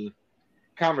the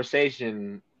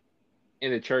conversation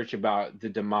in the church about the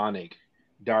demonic,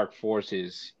 dark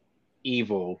forces,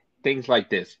 evil, things like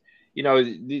this, you know,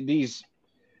 these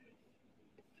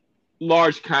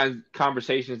large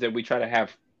conversations that we try to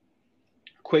have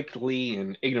quickly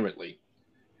and ignorantly,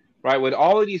 right? With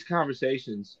all of these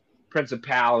conversations,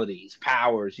 principalities,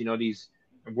 powers, you know, these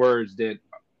words that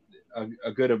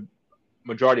a good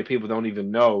majority of people don't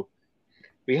even know.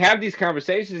 We have these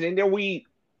conversations, and then we,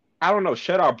 I don't know,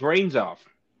 shut our brains off.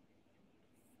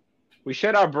 We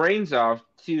shut our brains off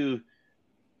to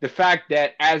the fact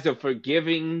that as a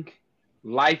forgiving,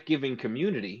 life-giving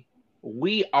community,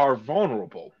 we are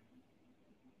vulnerable,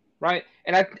 right?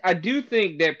 And I do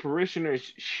think that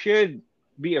parishioners should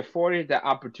be afforded the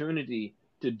opportunity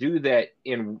to do that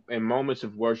in moments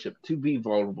of worship, to be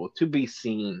vulnerable, to be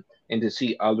seen, and to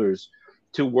see others,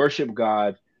 to worship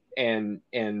God and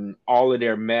all of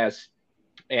their mess,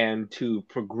 and to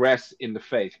progress in the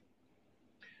faith.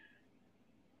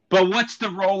 But what's the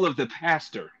role of the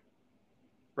pastor?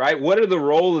 Right? What are the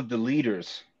role of the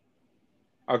leaders?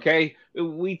 Okay,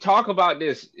 we talk about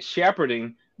this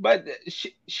shepherding, but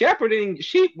shepherding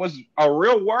sheep was a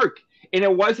real work. And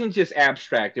it wasn't just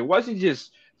abstract. It wasn't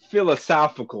just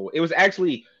philosophical. It was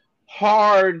actually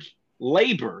hard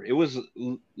labor. It was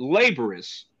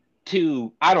laborious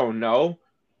to, I don't know,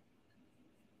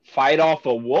 fight off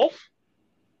a wolf,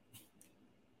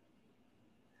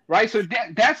 right? So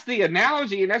that's the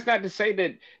analogy, and that's not to say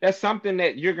that that's something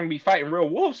that you're going to be fighting real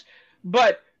wolves,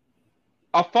 but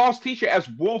a false teacher as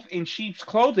wolf in sheep's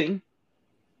clothing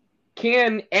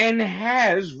can and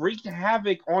has wreaked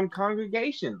havoc on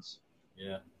congregations.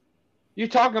 Yeah. You're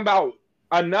talking about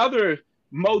another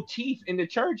motif in the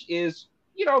church is,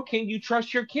 can you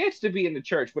trust your kids to be in the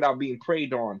church without being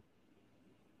preyed on?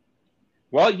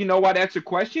 Well, you know why that's a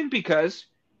question? Because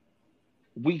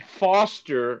we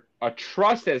foster a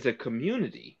trust as a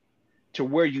community to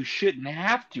where you shouldn't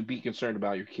have to be concerned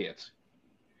about your kids.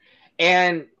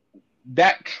 And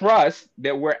that trust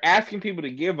that we're asking people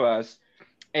to give us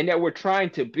and that we're trying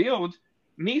to build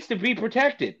needs to be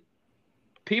protected.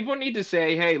 People need to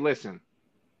say, hey, listen,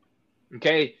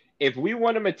 okay, if we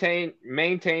want to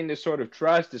maintain this sort of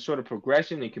trust, this sort of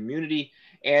progression in community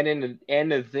and in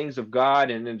the things of God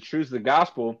and in the truths of the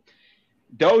gospel,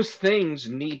 those things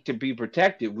need to be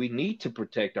protected. We need to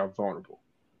protect our vulnerable.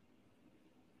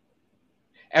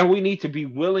 And we need to be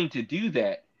willing to do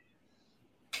that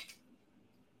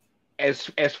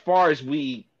as far as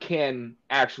we can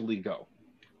actually go.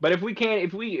 But if we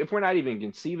can't, if we're not even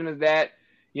conceiving of that,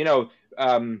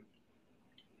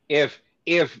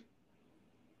 if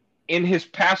in his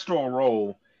pastoral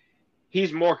role,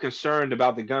 he's more concerned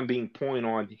about the gun being pointed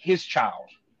on his child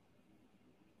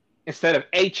instead of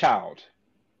a child,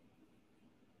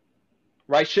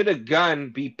 right? Should a gun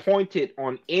be pointed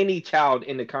on any child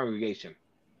in the congregation?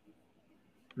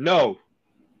 No.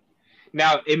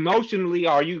 Now, emotionally,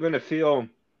 are you going to feel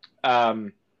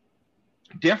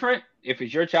different if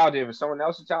it's your child than if it's someone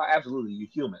else's child? Absolutely, you're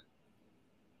human.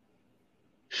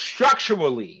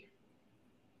 Structurally,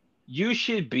 you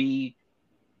should be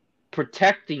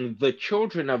protecting the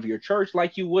children of your church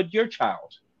like you would your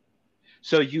child.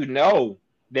 So you know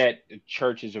that the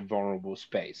church is a vulnerable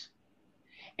space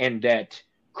and that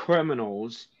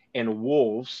criminals and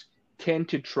wolves tend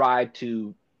to try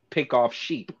to pick off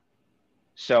sheep.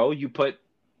 So you put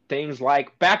things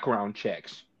like background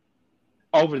checks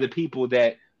over the people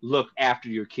that look after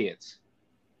your kids.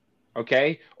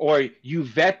 Okay? Or you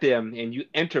vet them and you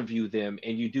interview them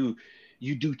and you do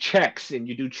checks and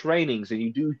you do trainings and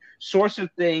you do sorts of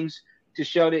things to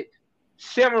show that.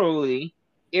 Similarly,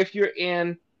 if you're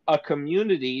in a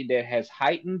community that has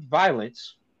heightened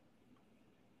violence,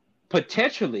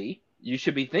 potentially you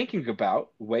should be thinking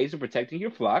about ways of protecting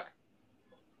your flock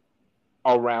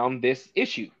around this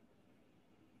issue.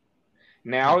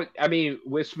 Now, I mean,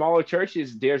 with smaller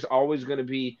churches, there's always going to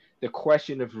be the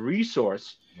question of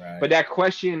resource, right. But that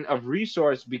question of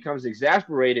resource becomes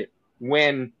exasperated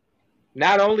when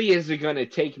not only is it going to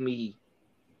take me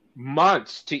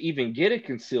months to even get a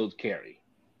concealed carry,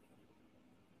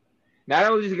 not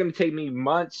only is it going to take me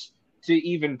months to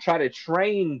even try to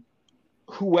train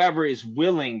whoever is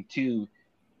willing to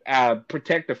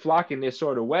protect the flock in this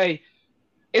sort of way,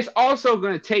 it's also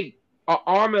going to take an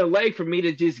arm and a leg for me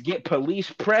to just get police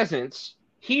presence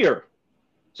here.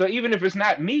 So even if it's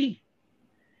not me,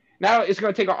 now it's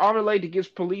going to take an arm and a leg to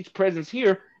get police presence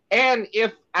here. And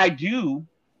if I do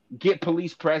get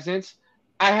police presence,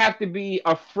 I have to be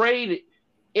afraid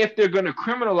if they're going to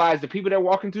criminalize the people that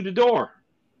walk in through the door.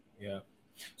 Yeah.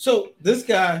 So this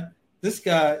guy,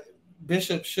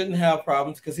 Bishop, shouldn't have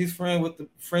problems because he's friends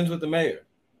with the mayor.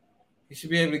 He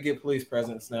should be able to get police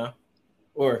presence now,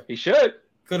 or he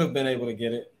could have been able to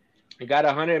get it. He got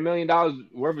 $100 million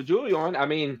worth of jewelry on. I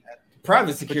mean,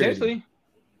 private security, potentially.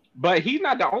 But he's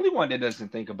not the only one that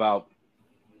doesn't think about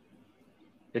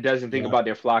about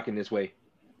their flock in this way.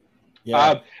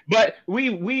 Yeah. But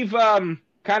we've kind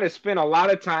of spent a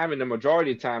lot of time, and the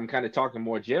majority of time, kind of talking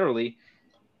more generally.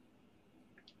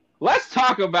 Let's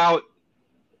talk about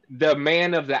the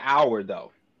man of the hour,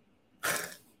 though.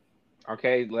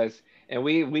 Okay,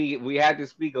 we had to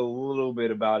speak a little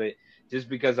bit about it just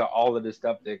because of all of the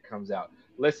stuff that comes out.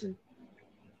 Listen,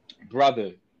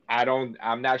 brother,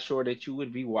 I'm not sure that you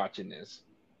would be watching this,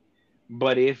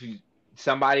 but if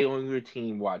somebody on your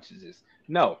team watches this,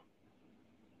 no,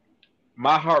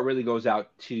 my heart really goes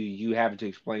out to you having to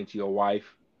explain to your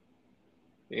wife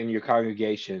and your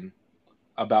congregation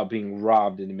about being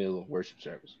robbed in the middle of worship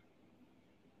service.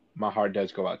 My heart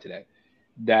does go out to that.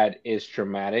 That is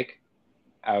traumatic.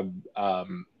 I'm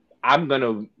going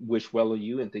to wish well on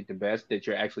you and think the best that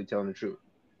you're actually telling the truth.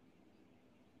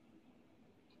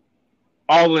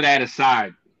 All of that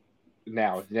aside,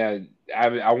 now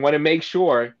I want to make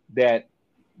sure that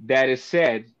is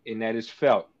said and that is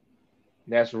felt.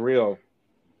 that's real.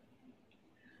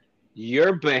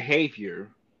 Your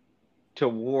behavior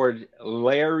toward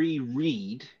Larry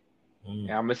Reed, and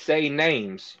I'm gonna say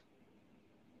names,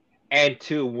 and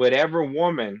to whatever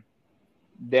woman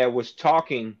that was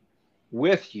talking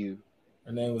with you,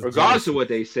 Her name was regardless of Genesis. what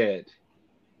they said,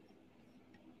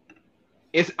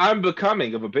 it's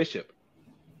unbecoming of a bishop,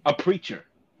 a preacher,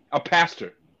 a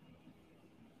pastor,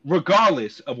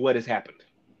 regardless of what has happened,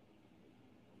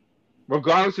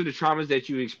 regardless of the traumas that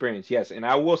you experienced. Yes, and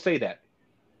I will say that.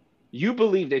 You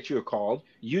believe that you're called.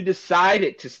 You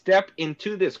decided to step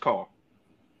into this call.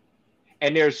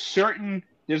 And there's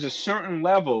a certain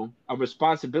level of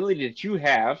responsibility that you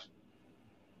have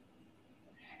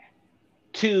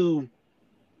to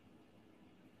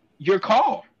your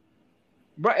call.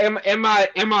 Bro, am I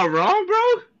wrong,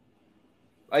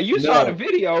 bro? You saw the No,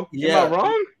 video. Am I yeah,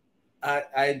 wrong?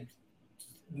 I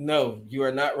no, you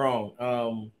are not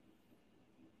wrong.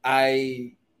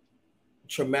 I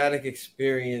traumatic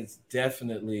experience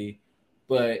definitely,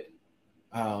 but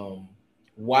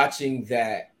watching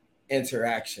that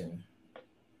interaction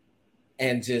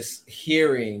and just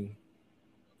hearing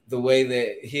the way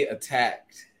that he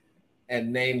attacked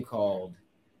and name called,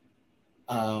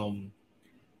 um,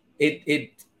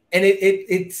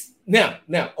 it's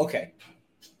now okay.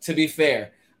 To be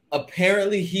fair,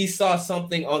 apparently he saw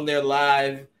something on their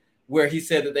live where he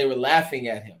said that they were laughing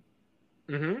at him.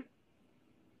 Mm-hmm.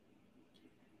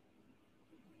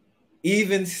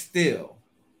 Even still,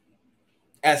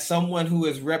 as someone who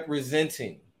is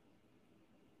representing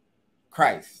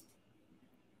Christ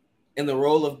in the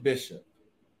role of bishop,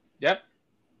 Yep.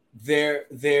 there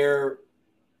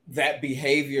that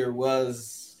behavior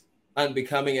was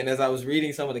unbecoming. And as I was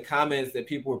reading some of the comments that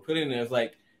people were putting there, it's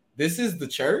like, this is the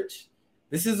church.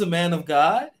 This is a man of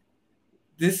God.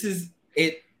 This is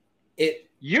it.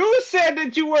 You said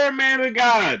that you were a man of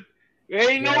God.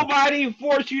 Ain't Yeah. nobody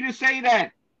forced you to say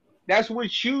that. That's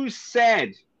what you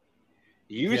said.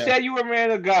 You Yeah. said you were a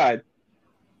man of God.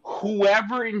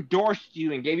 Whoever endorsed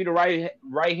you and gave you the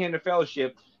right hand of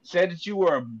fellowship said that you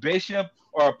were a bishop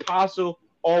or apostle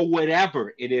or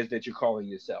whatever it is that you're calling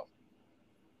yourself.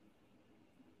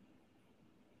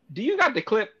 Do you got the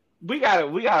clip? We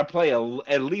gotta play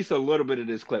at least a little bit of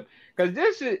this clip because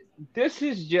this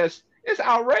is just it's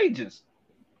outrageous.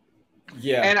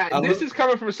 Yeah. And this is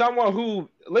coming from someone who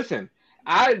listen.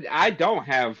 I don't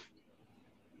have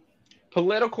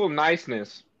political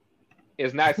niceness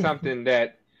is not something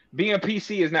that being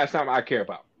PC is not something I care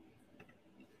about.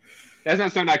 That's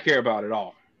not something I care about at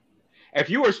all. If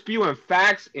you were spewing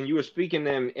facts and you were speaking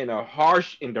them in a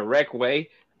harsh and direct way,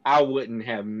 I wouldn't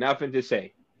have nothing to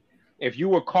say. If you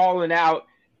were calling out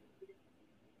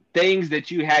things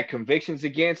that you had convictions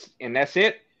against and that's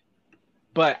it,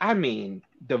 but I mean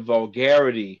the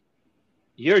vulgarity,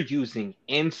 you're using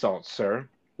insults, sir,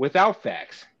 without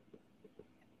facts.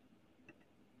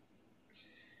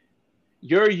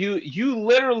 You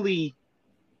literally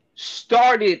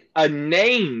started a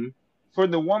name for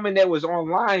the woman that was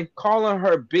online, calling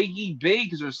her Biggie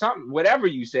Biggs or something, whatever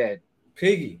you said.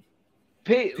 Piggy.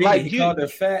 Like He called her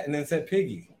fat and then said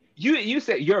Piggy. You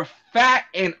said you're fat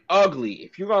and ugly.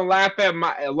 If you're gonna laugh at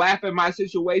my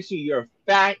situation, you're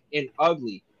fat and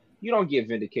ugly. You don't get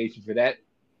vindication for that.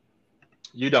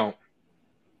 You don't.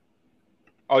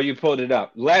 Oh, you pulled it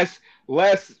up. Let's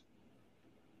let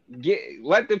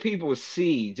the people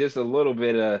see just a little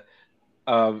bit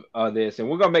of this, and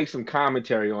we're gonna make some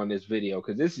commentary on this video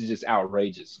because this is just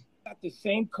outrageous. Got the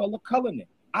same color name.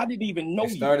 I didn't even know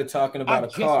They you. started talking about I a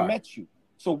just car. met you.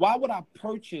 So why would I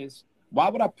purchase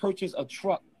a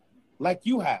truck like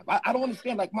you have? I don't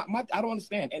understand. Like I don't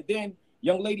understand. And then,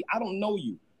 young lady, I don't know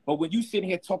you, but when you sitting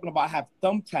here talking about have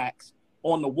thumbtacks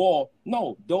on the wall,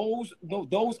 no, those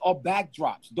are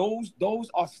backdrops. Those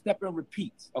are step and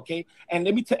repeats. Okay. And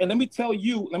let me tell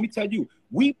you,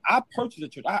 I purchased a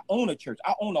church. I own a church.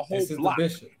 I own a whole block,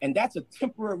 and that's a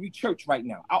temporary church right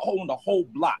now. I own the whole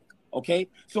block. Okay.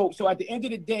 So at the end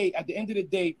of the day,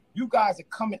 you guys are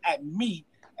coming at me.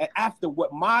 And after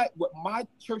what my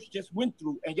church just went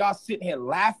through, and y'all sitting here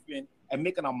laughing and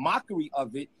making a mockery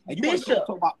of it, and you want to talk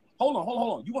about hold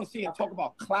on. You want to sit here and talk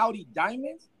about cloudy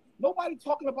diamonds? Nobody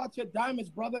talking about your diamonds,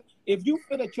 brother. If you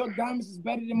feel that your diamonds is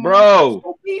better than mine,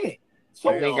 so be it.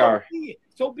 So be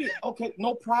it. Okay,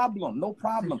 no problem.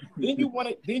 Then you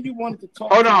wanted to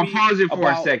talk. Hold on, pause it for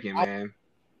a second, man.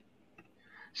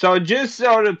 So just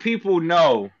so the people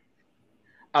know,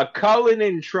 a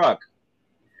Cullinan truck,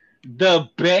 the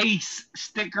base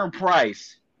sticker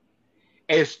price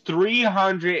is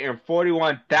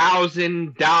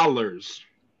 $341,000.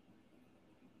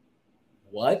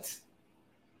 What?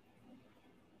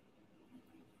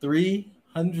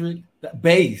 $300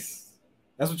 base.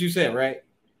 That's what you said, right?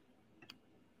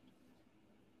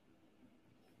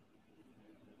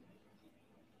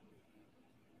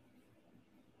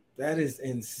 That is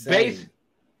insane.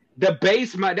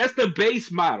 That's the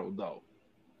base model, though.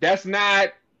 That's not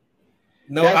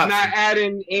not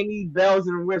adding any bells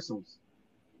and whistles.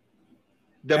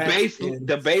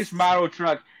 The base model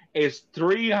truck is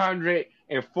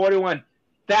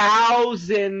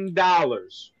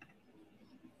 $341,000.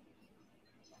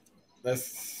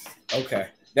 That's okay.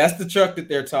 That's the truck that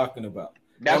they're talking about.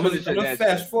 I'm gonna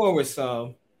fast forward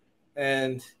some,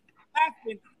 and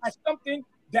acting as something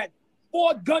that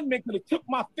 4 gunmen could have took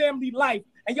my family life,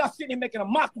 and y'all sitting here making a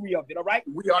mockery of it. All right,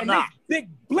 we are and not. This big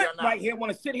blimp right here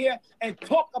want to sit here and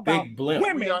talk about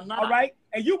women. All right,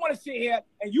 and you want to sit here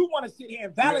and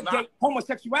validate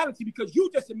homosexuality because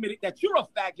you just admitted that you're a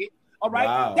faggot. All right,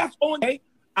 wow. That's on.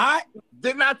 I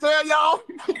did not tell y'all.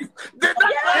 Did not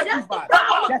tell everybody.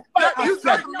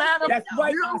 That's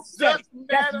right. I said it.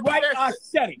 That's right. I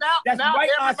said it. Now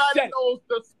everybody knows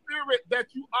the spirit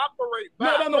that you operate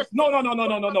by. No.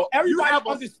 Everybody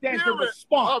understands the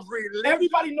response.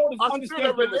 Everybody knows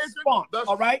understands the response.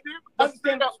 All right.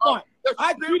 Understand the response.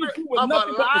 I treated you with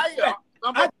nothing but respect.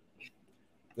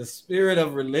 The spirit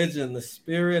of religion, the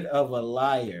spirit of a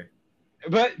liar.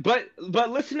 But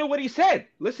listen to what he said.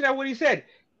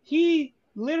 He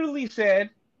literally said,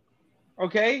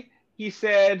 okay, he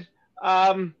said,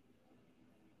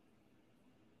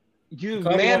 you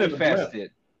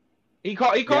manifested. He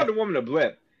called the woman a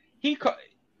blip. He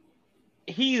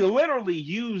literally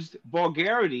used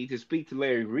vulgarity to speak to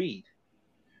Larry Reed,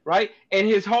 right? And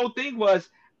his whole thing was,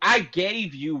 I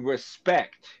gave you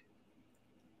respect.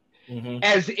 Mm-hmm.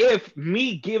 As if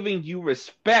me giving you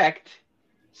respect,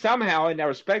 somehow in that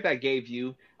respect I gave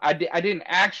you, I didn't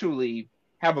actually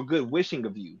have a good wishing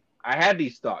of you. I had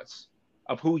these thoughts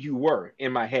of who you were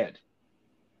in my head.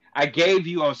 I gave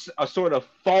you a sort of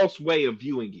false way of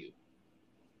viewing you.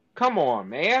 Come on,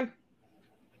 man.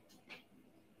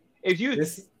 If you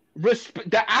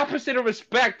the opposite of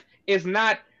respect is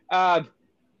not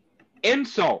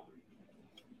insult.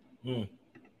 I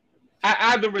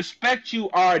either respect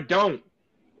you or don't.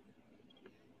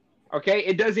 Okay,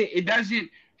 it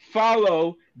doesn't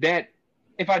follow that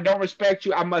if I don't respect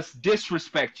you, I must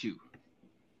disrespect you.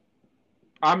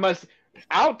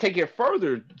 I'll take it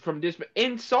further from this, but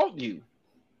insult you.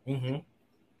 Mm-hmm.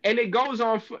 And it goes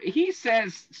on. He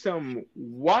says some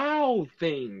wild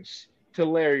things to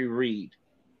Larry Reed.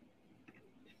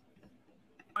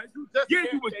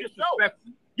 You was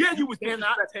disrespectful. You was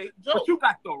disrespectful. But you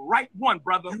got the right one,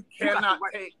 brother. You cannot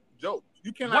take jokes.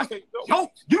 You cannot take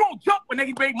jokes. You don't jump when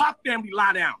they made my family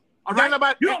lie down. All right?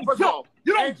 You don't jump.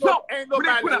 You don't jump when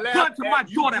they put a gun to my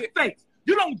daughter's face.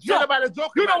 You don't jump.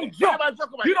 You don't jump.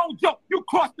 You don't jump. You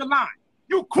crossed the line.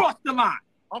 You crossed the line.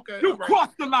 Okay. You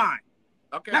crossed the line.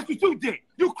 Okay. That's what you did.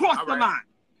 You crossed the line.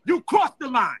 You crossed the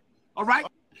line. All right?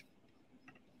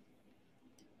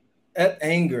 That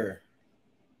anger.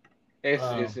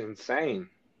 It's insane.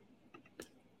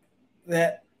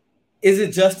 That is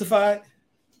it justified?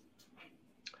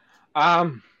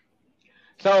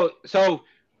 So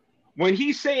when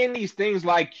he's saying these things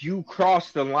like you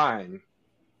crossed the line,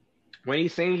 when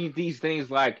he's saying these things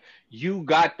like you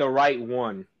got the right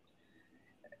one,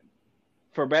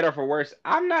 for better or for worse,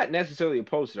 I'm not necessarily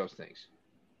opposed to those things.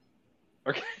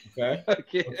 Okay.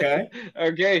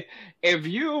 Okay. If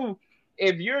you're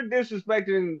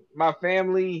disrespecting my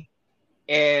family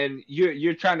and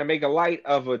you're trying to make a light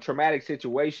of a traumatic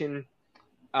situation,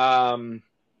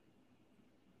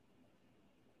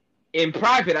 in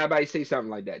private, I might say something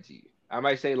like that to you. I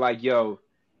might say like, "Yo,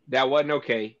 that wasn't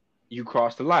okay. You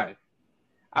crossed the line."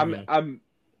 I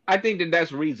think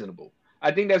that's reasonable.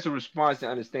 I think that's a response to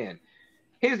understand.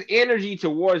 His energy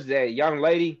towards that young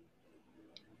lady,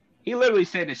 he literally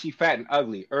said that she fat and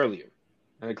ugly earlier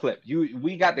in the clip.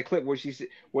 We got the clip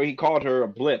where he called her a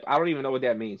blip. I don't even know what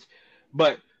that means,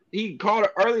 but he called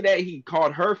her early that he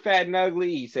called her fat and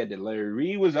ugly. He said that Larry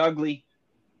Reed was ugly.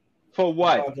 For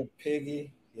what? He called her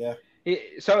piggy. Yeah.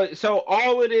 So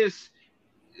all of this,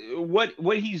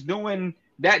 what he's doing,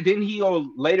 that didn't he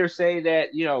later say that,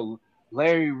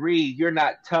 Larry Reed, you're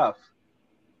not tough.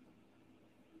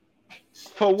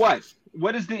 For what?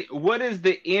 What is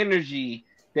the energy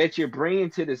that you're bringing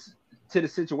to the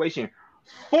situation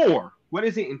for? What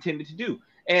is it intended to do?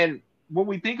 And when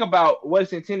we think about what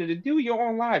it's intended to do, you're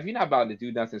on live. You're not about to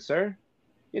do nothing, sir.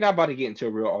 You're not about to get into a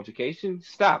real altercation.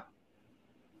 Stop.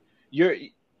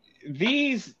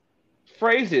 These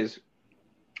phrases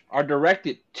are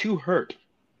directed to hurt,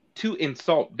 to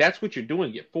insult. That's what you're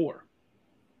doing it for.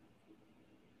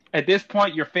 At this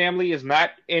point, your family is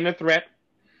not in a threat.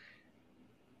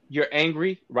 You're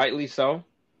angry, rightly so.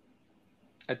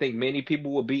 I think many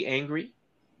people will be angry.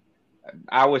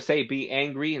 I would say be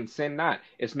angry and sin not.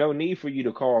 It's no need for you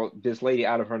to call this lady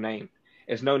out of her name.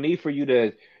 It's no need for you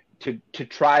to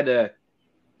try to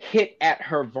hit at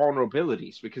her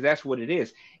vulnerabilities, because that's what it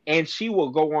is. And she will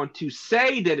go on to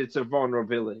say that it's a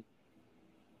vulnerability.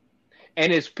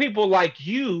 And it's people like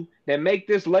you that make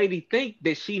this lady think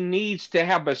that she needs to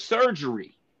have a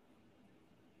surgery,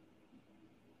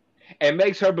 and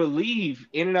makes her believe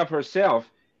in and of herself,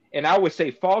 and I would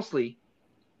say falsely,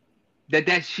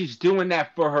 that she's doing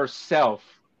that for herself.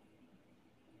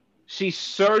 She's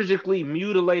surgically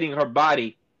mutilating her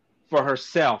body for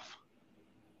herself.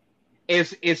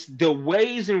 It's the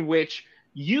ways in which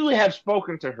you have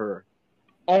spoken to her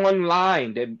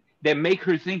online that make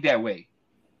her think that way.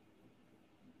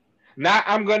 Now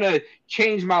I'm going to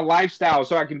change my lifestyle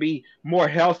so I can be more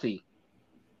healthy,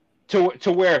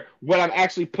 to where what I'm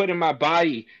actually putting in my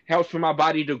body helps for my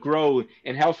body to grow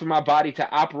and helps for my body to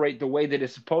operate the way that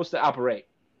it's supposed to operate.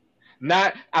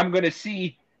 Not I'm going to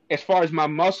see, as far as my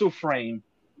muscle frame,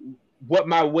 what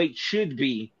my weight should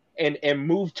be, and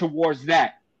move towards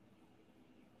that.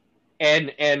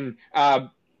 And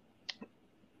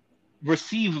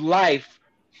receive life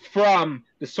from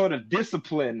the sort of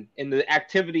discipline and the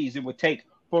activities it would take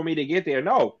for me to get there.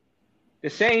 No, the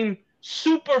same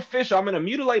superficial, I'm going to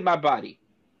mutilate my body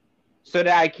so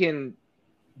that I can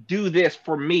do this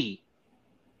for me.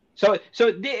 So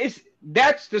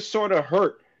that's the sort of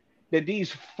hurt that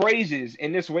these phrases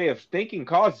and this way of thinking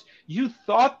causes. You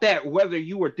thought that whether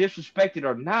you were disrespected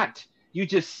or not. You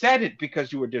just said it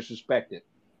because you were disrespected.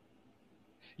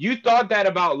 You thought that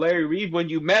about Larry Reed when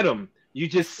you met him. You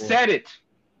just said it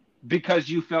because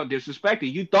you felt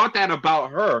disrespected. You thought that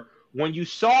about her when you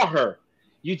saw her.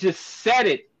 You just said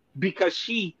it because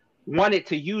she wanted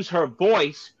to use her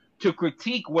voice to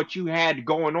critique what you had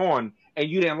going on, and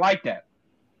you didn't like that.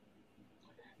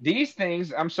 These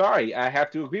things, I'm sorry, I have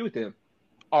to agree with them,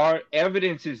 are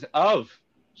evidences of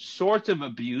sorts of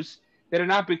abuse that are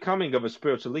not becoming of a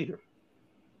spiritual leader.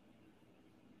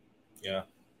 Yeah.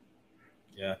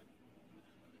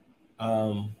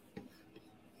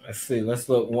 Let's see. Let's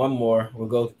look one more. We'll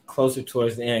go closer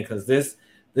towards the end, because this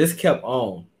kept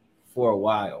on for a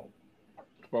while.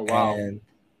 And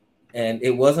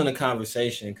it wasn't a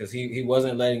conversation, because he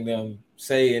wasn't letting them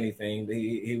say anything.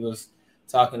 He was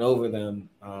talking over them.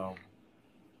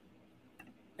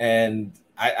 And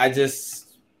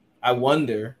I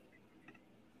wonder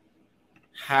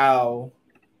how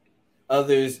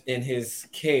others in his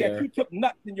care. That you took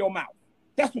nuts in your mouth.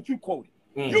 That's what you quoted.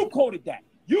 You quoted that.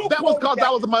 That was because I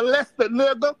was molested,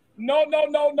 nigga. No. I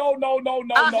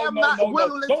have not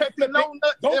willingly taken no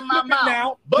nuts in my mouth.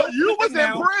 Now. But you was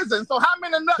in prison, so how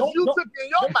many nuts you took in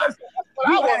your mouth? I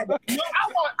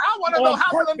want to know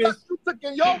how many nuts you took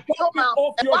in your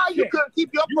mouth, and why you couldn't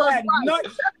keep your first life.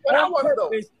 That's what I want to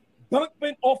know.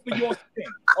 Dumping off of your skin,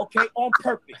 okay, on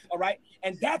purpose, all right?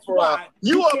 And that's why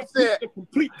you upset. The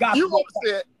complete gospel. You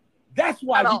upset. That's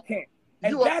why you can't.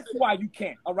 And that's why you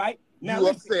can't, all right? Now, you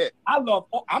upset. I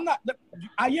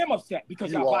am upset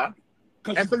because you are.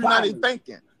 And so you're not even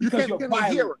thinking. You can't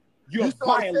hear it. You're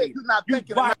violated. You're not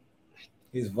thinking.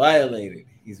 He's violated.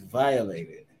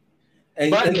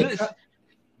 And go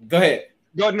ahead.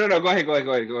 Go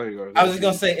ahead. I was just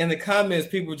gonna say, in the comments,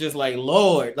 people were just like,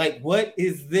 Lord, like, what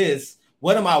is this?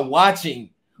 What am I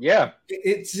watching? Yeah.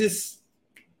 It's just,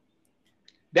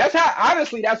 that's how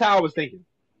I was thinking.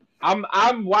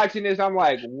 I'm watching this. I'm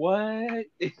like, what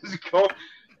is going?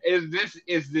 Is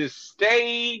this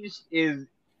staged? You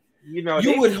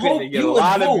would hope a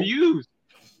lot of views.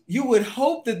 You would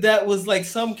hope that was like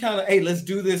some kind of, hey, let's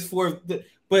do this for the.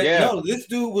 But no, this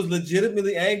dude was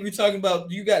legitimately angry, talking about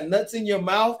you got nuts in your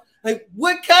mouth. Like,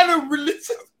 what kind of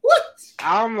religion? What?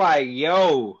 I'm like,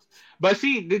 yo. But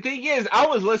see, the thing is, I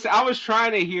was listening. I was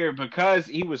trying to hear, because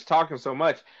he was talking so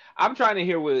much. I'm trying to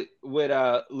hear what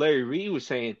Larry Reed was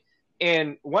saying.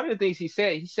 And one of the things he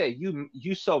said,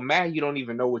 you so mad you don't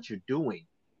even know what you're doing.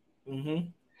 Mm-hmm.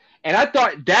 And I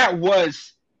thought that,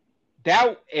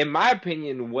 in my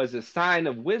opinion, was a sign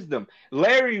of wisdom.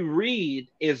 Larry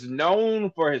Reed is known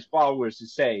for his followers to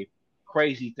say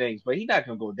crazy things, but he's not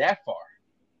going to go that far.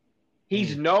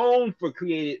 He's known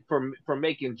for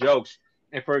making jokes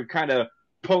and for kind of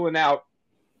pulling out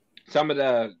some of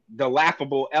the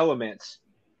laughable elements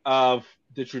of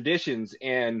the traditions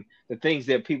and the things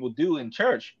that people do in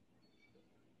church.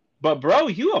 But bro,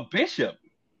 you a bishop,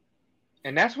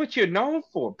 and that's what you're known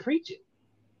for, preaching.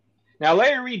 Now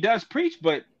Larry Reed does preach,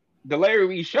 but the Larry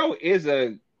Reed Show is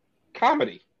a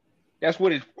comedy. That's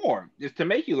what it's for. It's to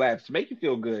make you laugh, it's to make you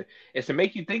feel good. It's to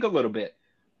make you think a little bit.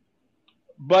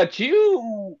 But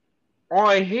you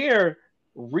on here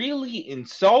really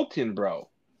insulting, bro.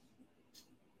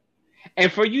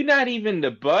 And for you not even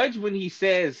to budge when he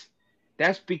says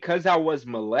that's because I was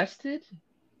molested,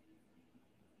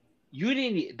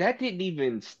 that didn't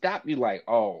even stop you like,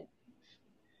 oh,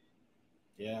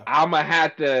 yeah, I'm gonna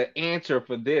have to answer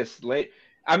for this.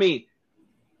 I mean,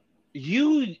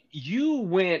 you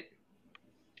went,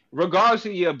 regardless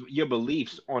of your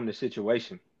beliefs on the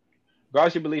situation,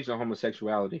 regardless of your beliefs on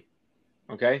homosexuality,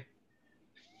 okay?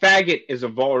 Faggot is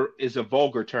a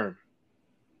vulgar term.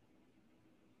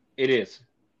 It is.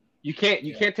 You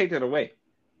can't take that away.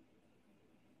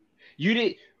 You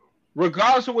did,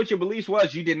 regardless of what your beliefs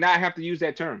was, you did not have to use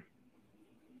that term.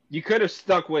 You could have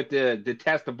stuck with the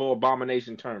detestable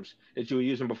abomination terms that you were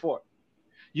using before.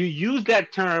 You used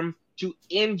that term to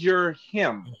injure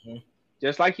him,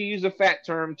 just like you use a fat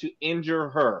term to injure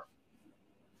her.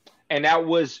 And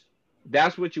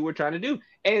that's what you were trying to do.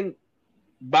 And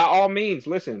by all means,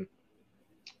 listen,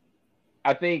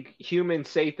 I think humans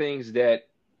say things that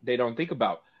they don't think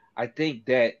about. I think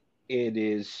that it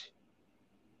is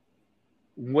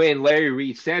when Larry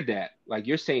Reed said that, like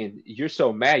you're saying, you're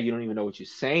so mad you don't even know what you're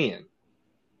saying.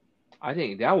 I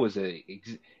think that was an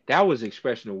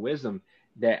expression of wisdom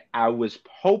that I was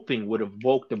hoping would have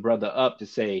woke the brother up to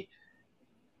say,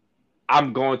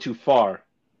 I'm going too far.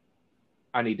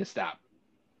 I need to stop.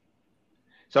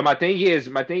 So my thing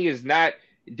is not,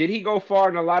 did he go far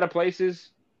in a lot of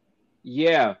places?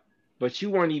 Yeah, but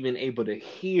you weren't even able to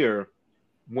hear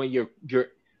when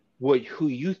who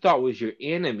you thought was your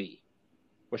enemy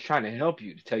was trying to help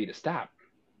you to tell you to stop.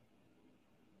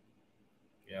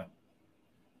 Yeah.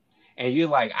 And you're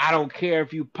like, I don't care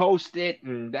if you post it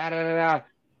and da da da da.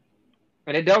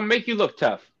 And it don't make you look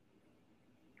tough.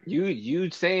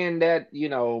 You saying that,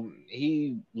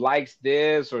 he likes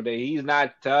this or that he's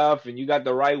not tough and you got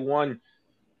the right one.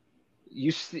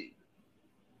 You're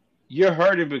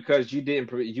hurting because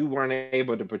you weren't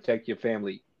able to protect your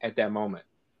family at that moment.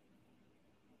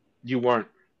 You weren't.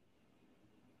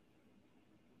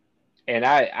 And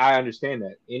I understand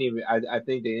that. I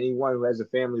think that anyone who has a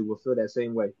family will feel that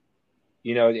same way.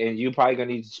 And you're probably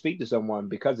gonna need to speak to someone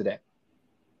because of that.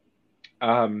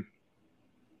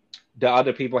 The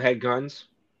other people had guns.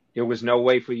 There was no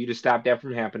way for you to stop that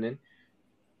from happening.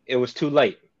 It was too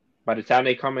late. By the time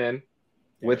they come in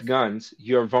with guns,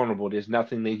 you're vulnerable. There's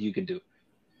nothing that you can do.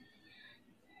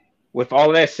 With all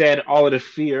of that said, all of the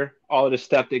fear, all of the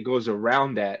stuff that goes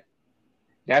around that,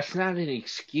 that's not an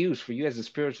excuse for you as a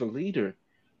spiritual leader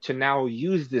to now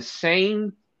use the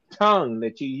same tongue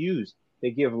that you use to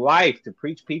give life, to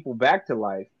preach people back to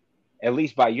life, at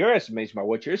least by your estimation, by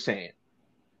what you're saying,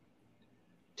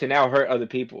 to now hurt other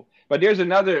people. But there's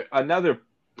another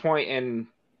point, and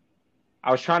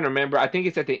I was trying to remember. I think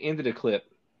it's at the end of the clip.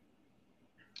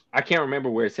 I can't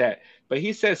remember where it's at. But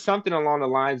he says something along the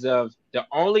lines of, the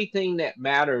only thing that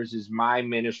matters is my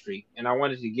ministry. And I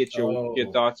wanted to get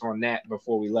your thoughts on that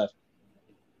before we left.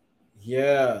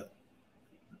 Yeah.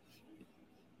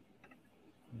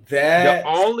 The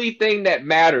only thing that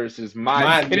matters is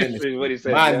my ministry. What he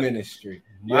said. My ministry.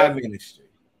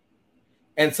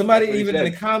 And somebody even in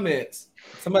the comments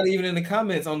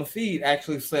on the feed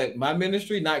actually said, my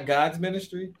ministry, not God's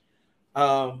ministry.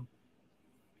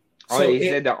 He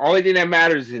said the only thing that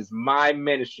matters is my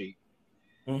ministry.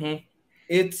 Mm-hmm.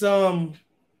 It's so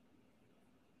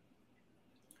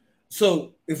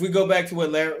if we go back to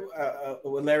what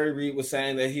Larry Reed was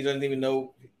saying, that he doesn't even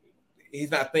know,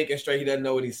 he's not thinking straight, he doesn't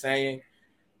know what he's saying.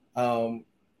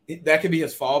 That could be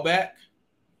his fallback,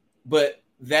 but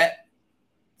that,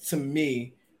 to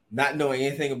me, not knowing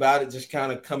anything about it, just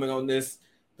kind of coming on this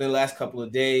the last couple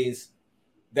of days,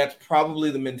 that's probably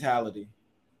the mentality.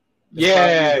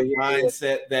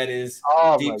 Mindset that is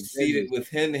deep-seated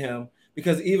within him.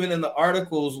 Because even in the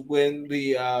articles, when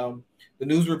the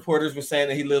news reporters were saying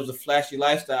that he lives a flashy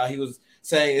lifestyle, he was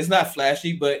saying it's not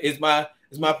flashy, but it's my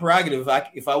prerogative.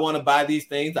 If I want to buy these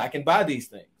things, I can buy these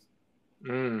things.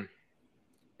 Mm.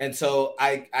 And so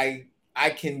I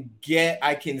can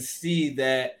see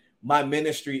that my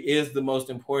ministry is the most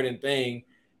important thing.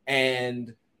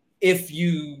 And if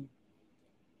you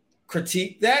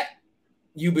critique that,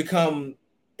 you become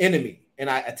enemy, and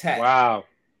I attack. Wow.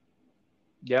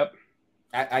 Yep.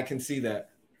 I can see that.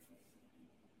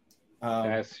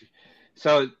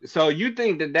 So you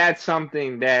think that that's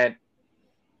something that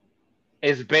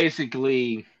is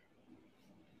basically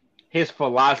his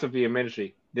philosophy of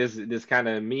ministry? This kind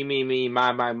of me,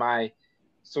 my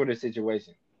sort of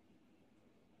situation.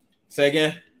 Say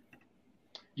again?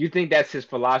 You think that's his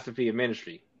philosophy of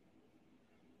ministry?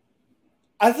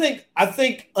 I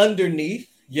think underneath,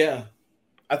 yeah.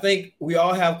 I think we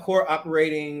all have core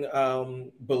operating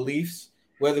beliefs,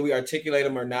 whether we articulate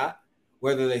them or not,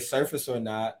 whether they surface or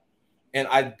not. And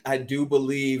I do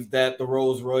believe that the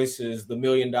Rolls Royces, the $1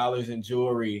 million in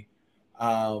jewelry,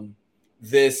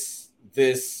 this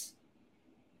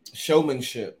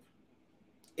showmanship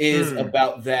is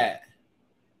about that.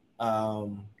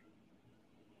 So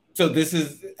this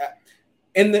is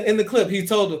in the clip. He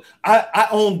told them, I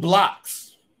own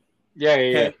blocks. Yeah.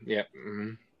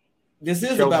 Mm-hmm. This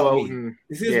is about me.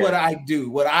 This is what I do,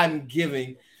 what I'm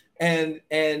giving, and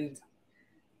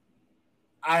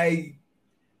I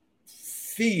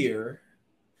fear.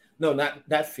 No,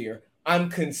 not fear. I'm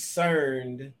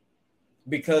concerned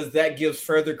because that gives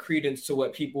further credence to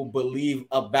what people believe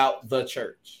about the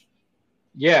church.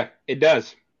 Yeah, it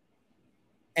does.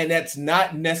 And that's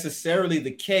not necessarily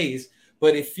the case,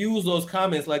 but it fuels those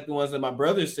comments like the ones that my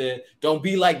brother said. Don't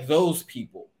be like those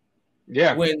people.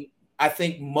 Yeah. When I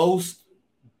think most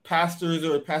pastors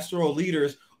or pastoral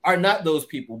leaders are not those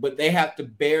people, but they have to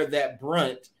bear that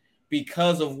brunt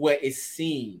because of what is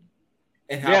seen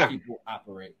and how people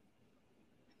operate.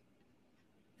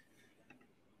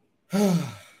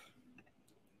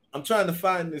 I'm trying to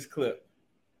find this clip.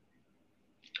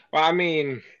 Well, I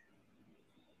mean,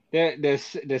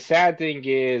 the sad thing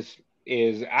is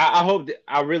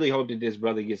I really hope that this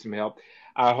brother gets some help.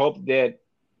 I hope that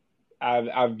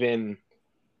I've been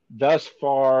thus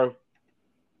far,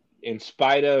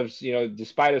 despite of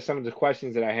some of the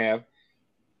questions that I have,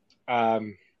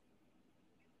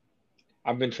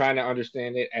 I've been trying to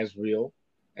understand it as real,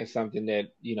 as something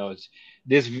that, it's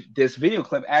this video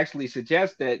clip actually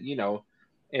suggests that,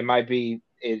 it might be,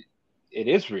 it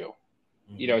is real.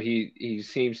 Mm-hmm. He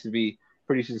seems to be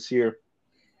pretty sincere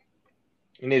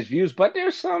in his views, but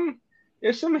there's some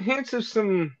hints of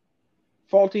some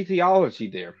faulty theology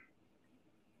there.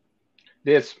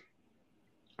 This,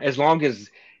 as long as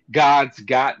God's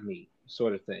got me,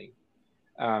 sort of thing.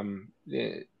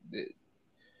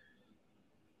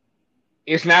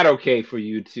 It's not okay for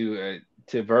you to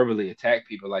verbally attack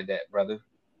people like that, brother.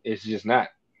 It's just not.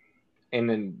 And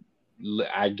then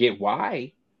I get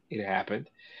why it happened.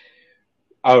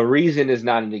 A reason is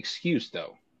not an excuse,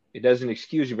 though. It doesn't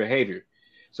excuse your behavior.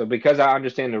 So because I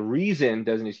understand the reason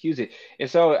doesn't excuse it. And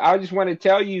so I just want to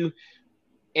tell you,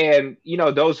 and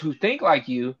those who think like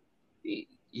you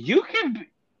can.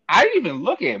 I didn't even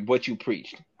look at what you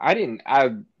preached. I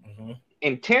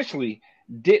intentionally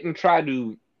didn't try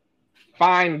to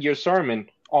find your sermon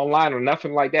online or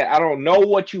nothing like that. I don't know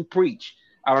what you preach.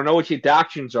 I don't know what your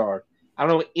doctrines are. I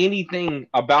don't know anything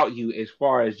about you as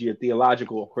far as your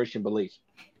theological or Christian beliefs.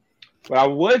 What I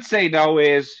would say, though,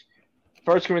 is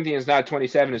 1 Corinthians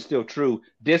 9:27 is still true.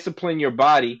 Discipline your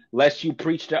body, lest you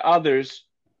preach to others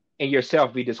and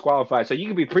yourself be disqualified. So you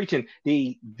can be preaching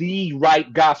the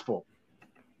right gospel.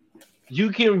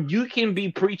 You can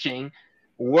be preaching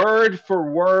word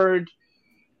for word,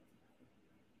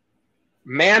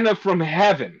 manna from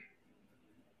heaven,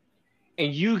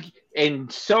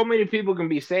 and so many people can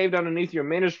be saved underneath your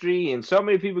ministry, and so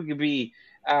many people can be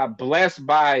blessed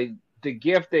by the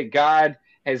gift that God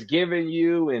has given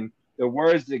you and the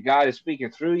words that God is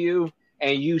speaking through you,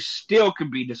 and you still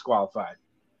could be disqualified.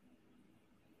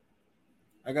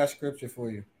 I got scripture for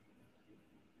you.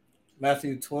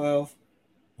 Matthew 12,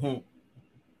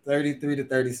 33 to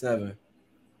 37.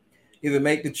 Either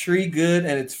make the tree good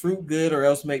and its fruit good, or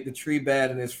else make the tree bad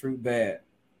and its fruit bad.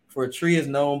 For a tree is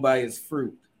known by its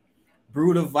fruit.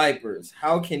 Brood of vipers,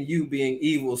 how can you, being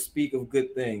evil, speak of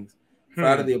good things? For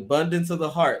out of the abundance of the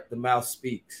heart, the mouth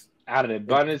speaks. Out of the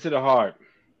abundance of the heart.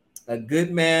 A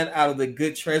good man out of the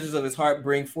good treasures of his heart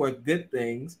bring forth good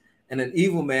things, and an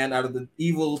evil man out of the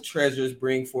evil treasures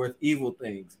bring forth evil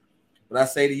things. But I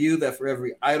say to you that for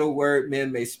every idle word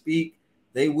men may speak,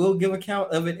 they will give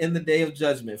account of it in the day of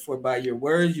judgment. For by your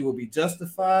words you will be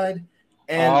justified,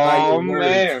 and by your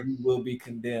words you will be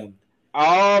condemned.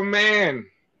 Oh, man.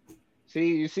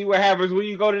 You see what happens when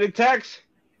you go to the text?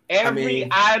 Every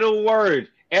idle word,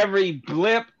 every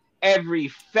blip,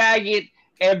 every faggot,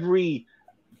 every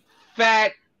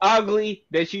fat, ugly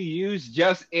that you use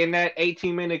just in that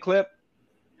 18-minute clip,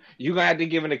 you're going to have to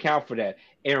give an account for that.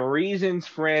 And reasons,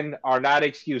 friend, are not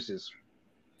excuses.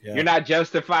 Yeah. You're not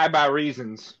justified by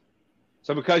reasons.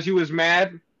 So because you was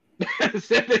mad,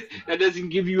 that doesn't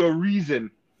give you a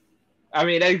reason. I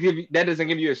mean, that doesn't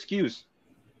give you an excuse.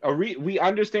 We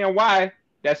understand why.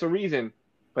 That's a reason.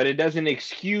 But it doesn't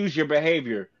excuse your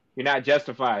behavior. You're not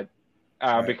justified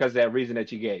because of that reason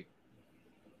that you gave.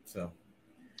 So,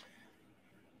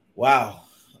 wow.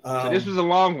 So this was a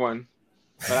long one,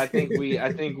 but I think we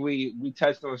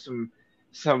touched on some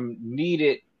some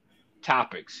needed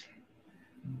topics.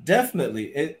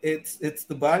 Definitely. It's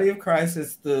the body of Christ.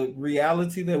 It's the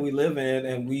reality that we live in,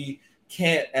 and we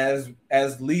can't, as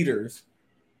leaders,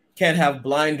 can't have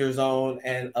blinders on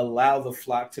and allow the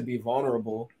flock to be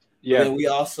vulnerable. Yeah. And we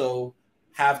also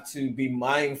have to be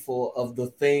mindful of the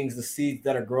things, the seeds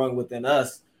that are growing within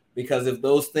us, because if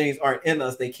those things aren't in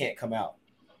us, they can't come out.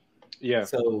 Yeah.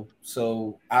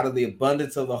 So out of the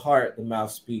abundance of the heart, the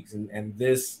mouth speaks. And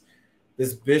this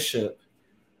bishop,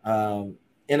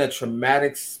 in a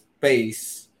traumatic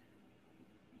space,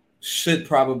 should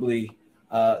probably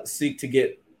seek to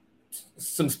get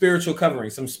some spiritual covering,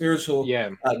 some spiritual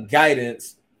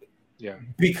guidance. Yeah.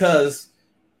 Because,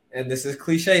 and this is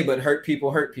cliche, but hurt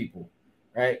people,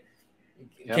 right?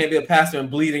 You can't be a pastor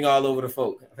and bleeding all over the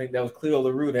folk. I think that was Cleo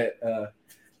LaRue that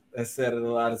said it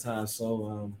a lot of times.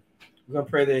 So we're going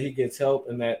to pray that he gets help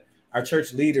and that our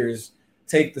church leaders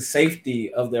take the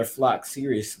safety of their flock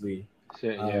seriously.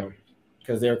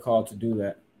 Because they're called to do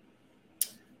that.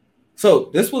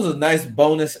 So this was a nice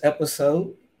bonus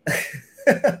episode.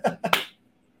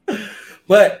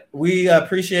 But we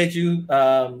appreciate you.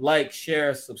 Like,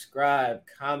 share, subscribe,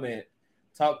 comment,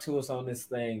 talk to us on this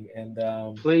thing, and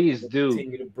please do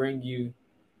continue to bring you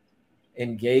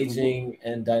engaging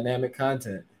and dynamic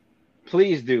content.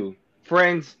 Please do.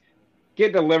 Friends,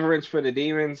 get deliverance for the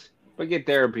demons, but get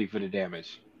therapy for the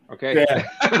damage. Okay? Yeah,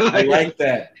 I like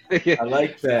that. I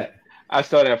like that. I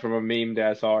saw that from a meme that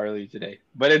I saw earlier today,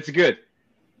 but it's good.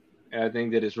 And I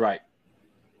think that it's right.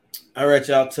 All right,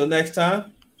 y'all. Till next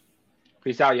time.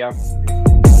 Peace out, y'all.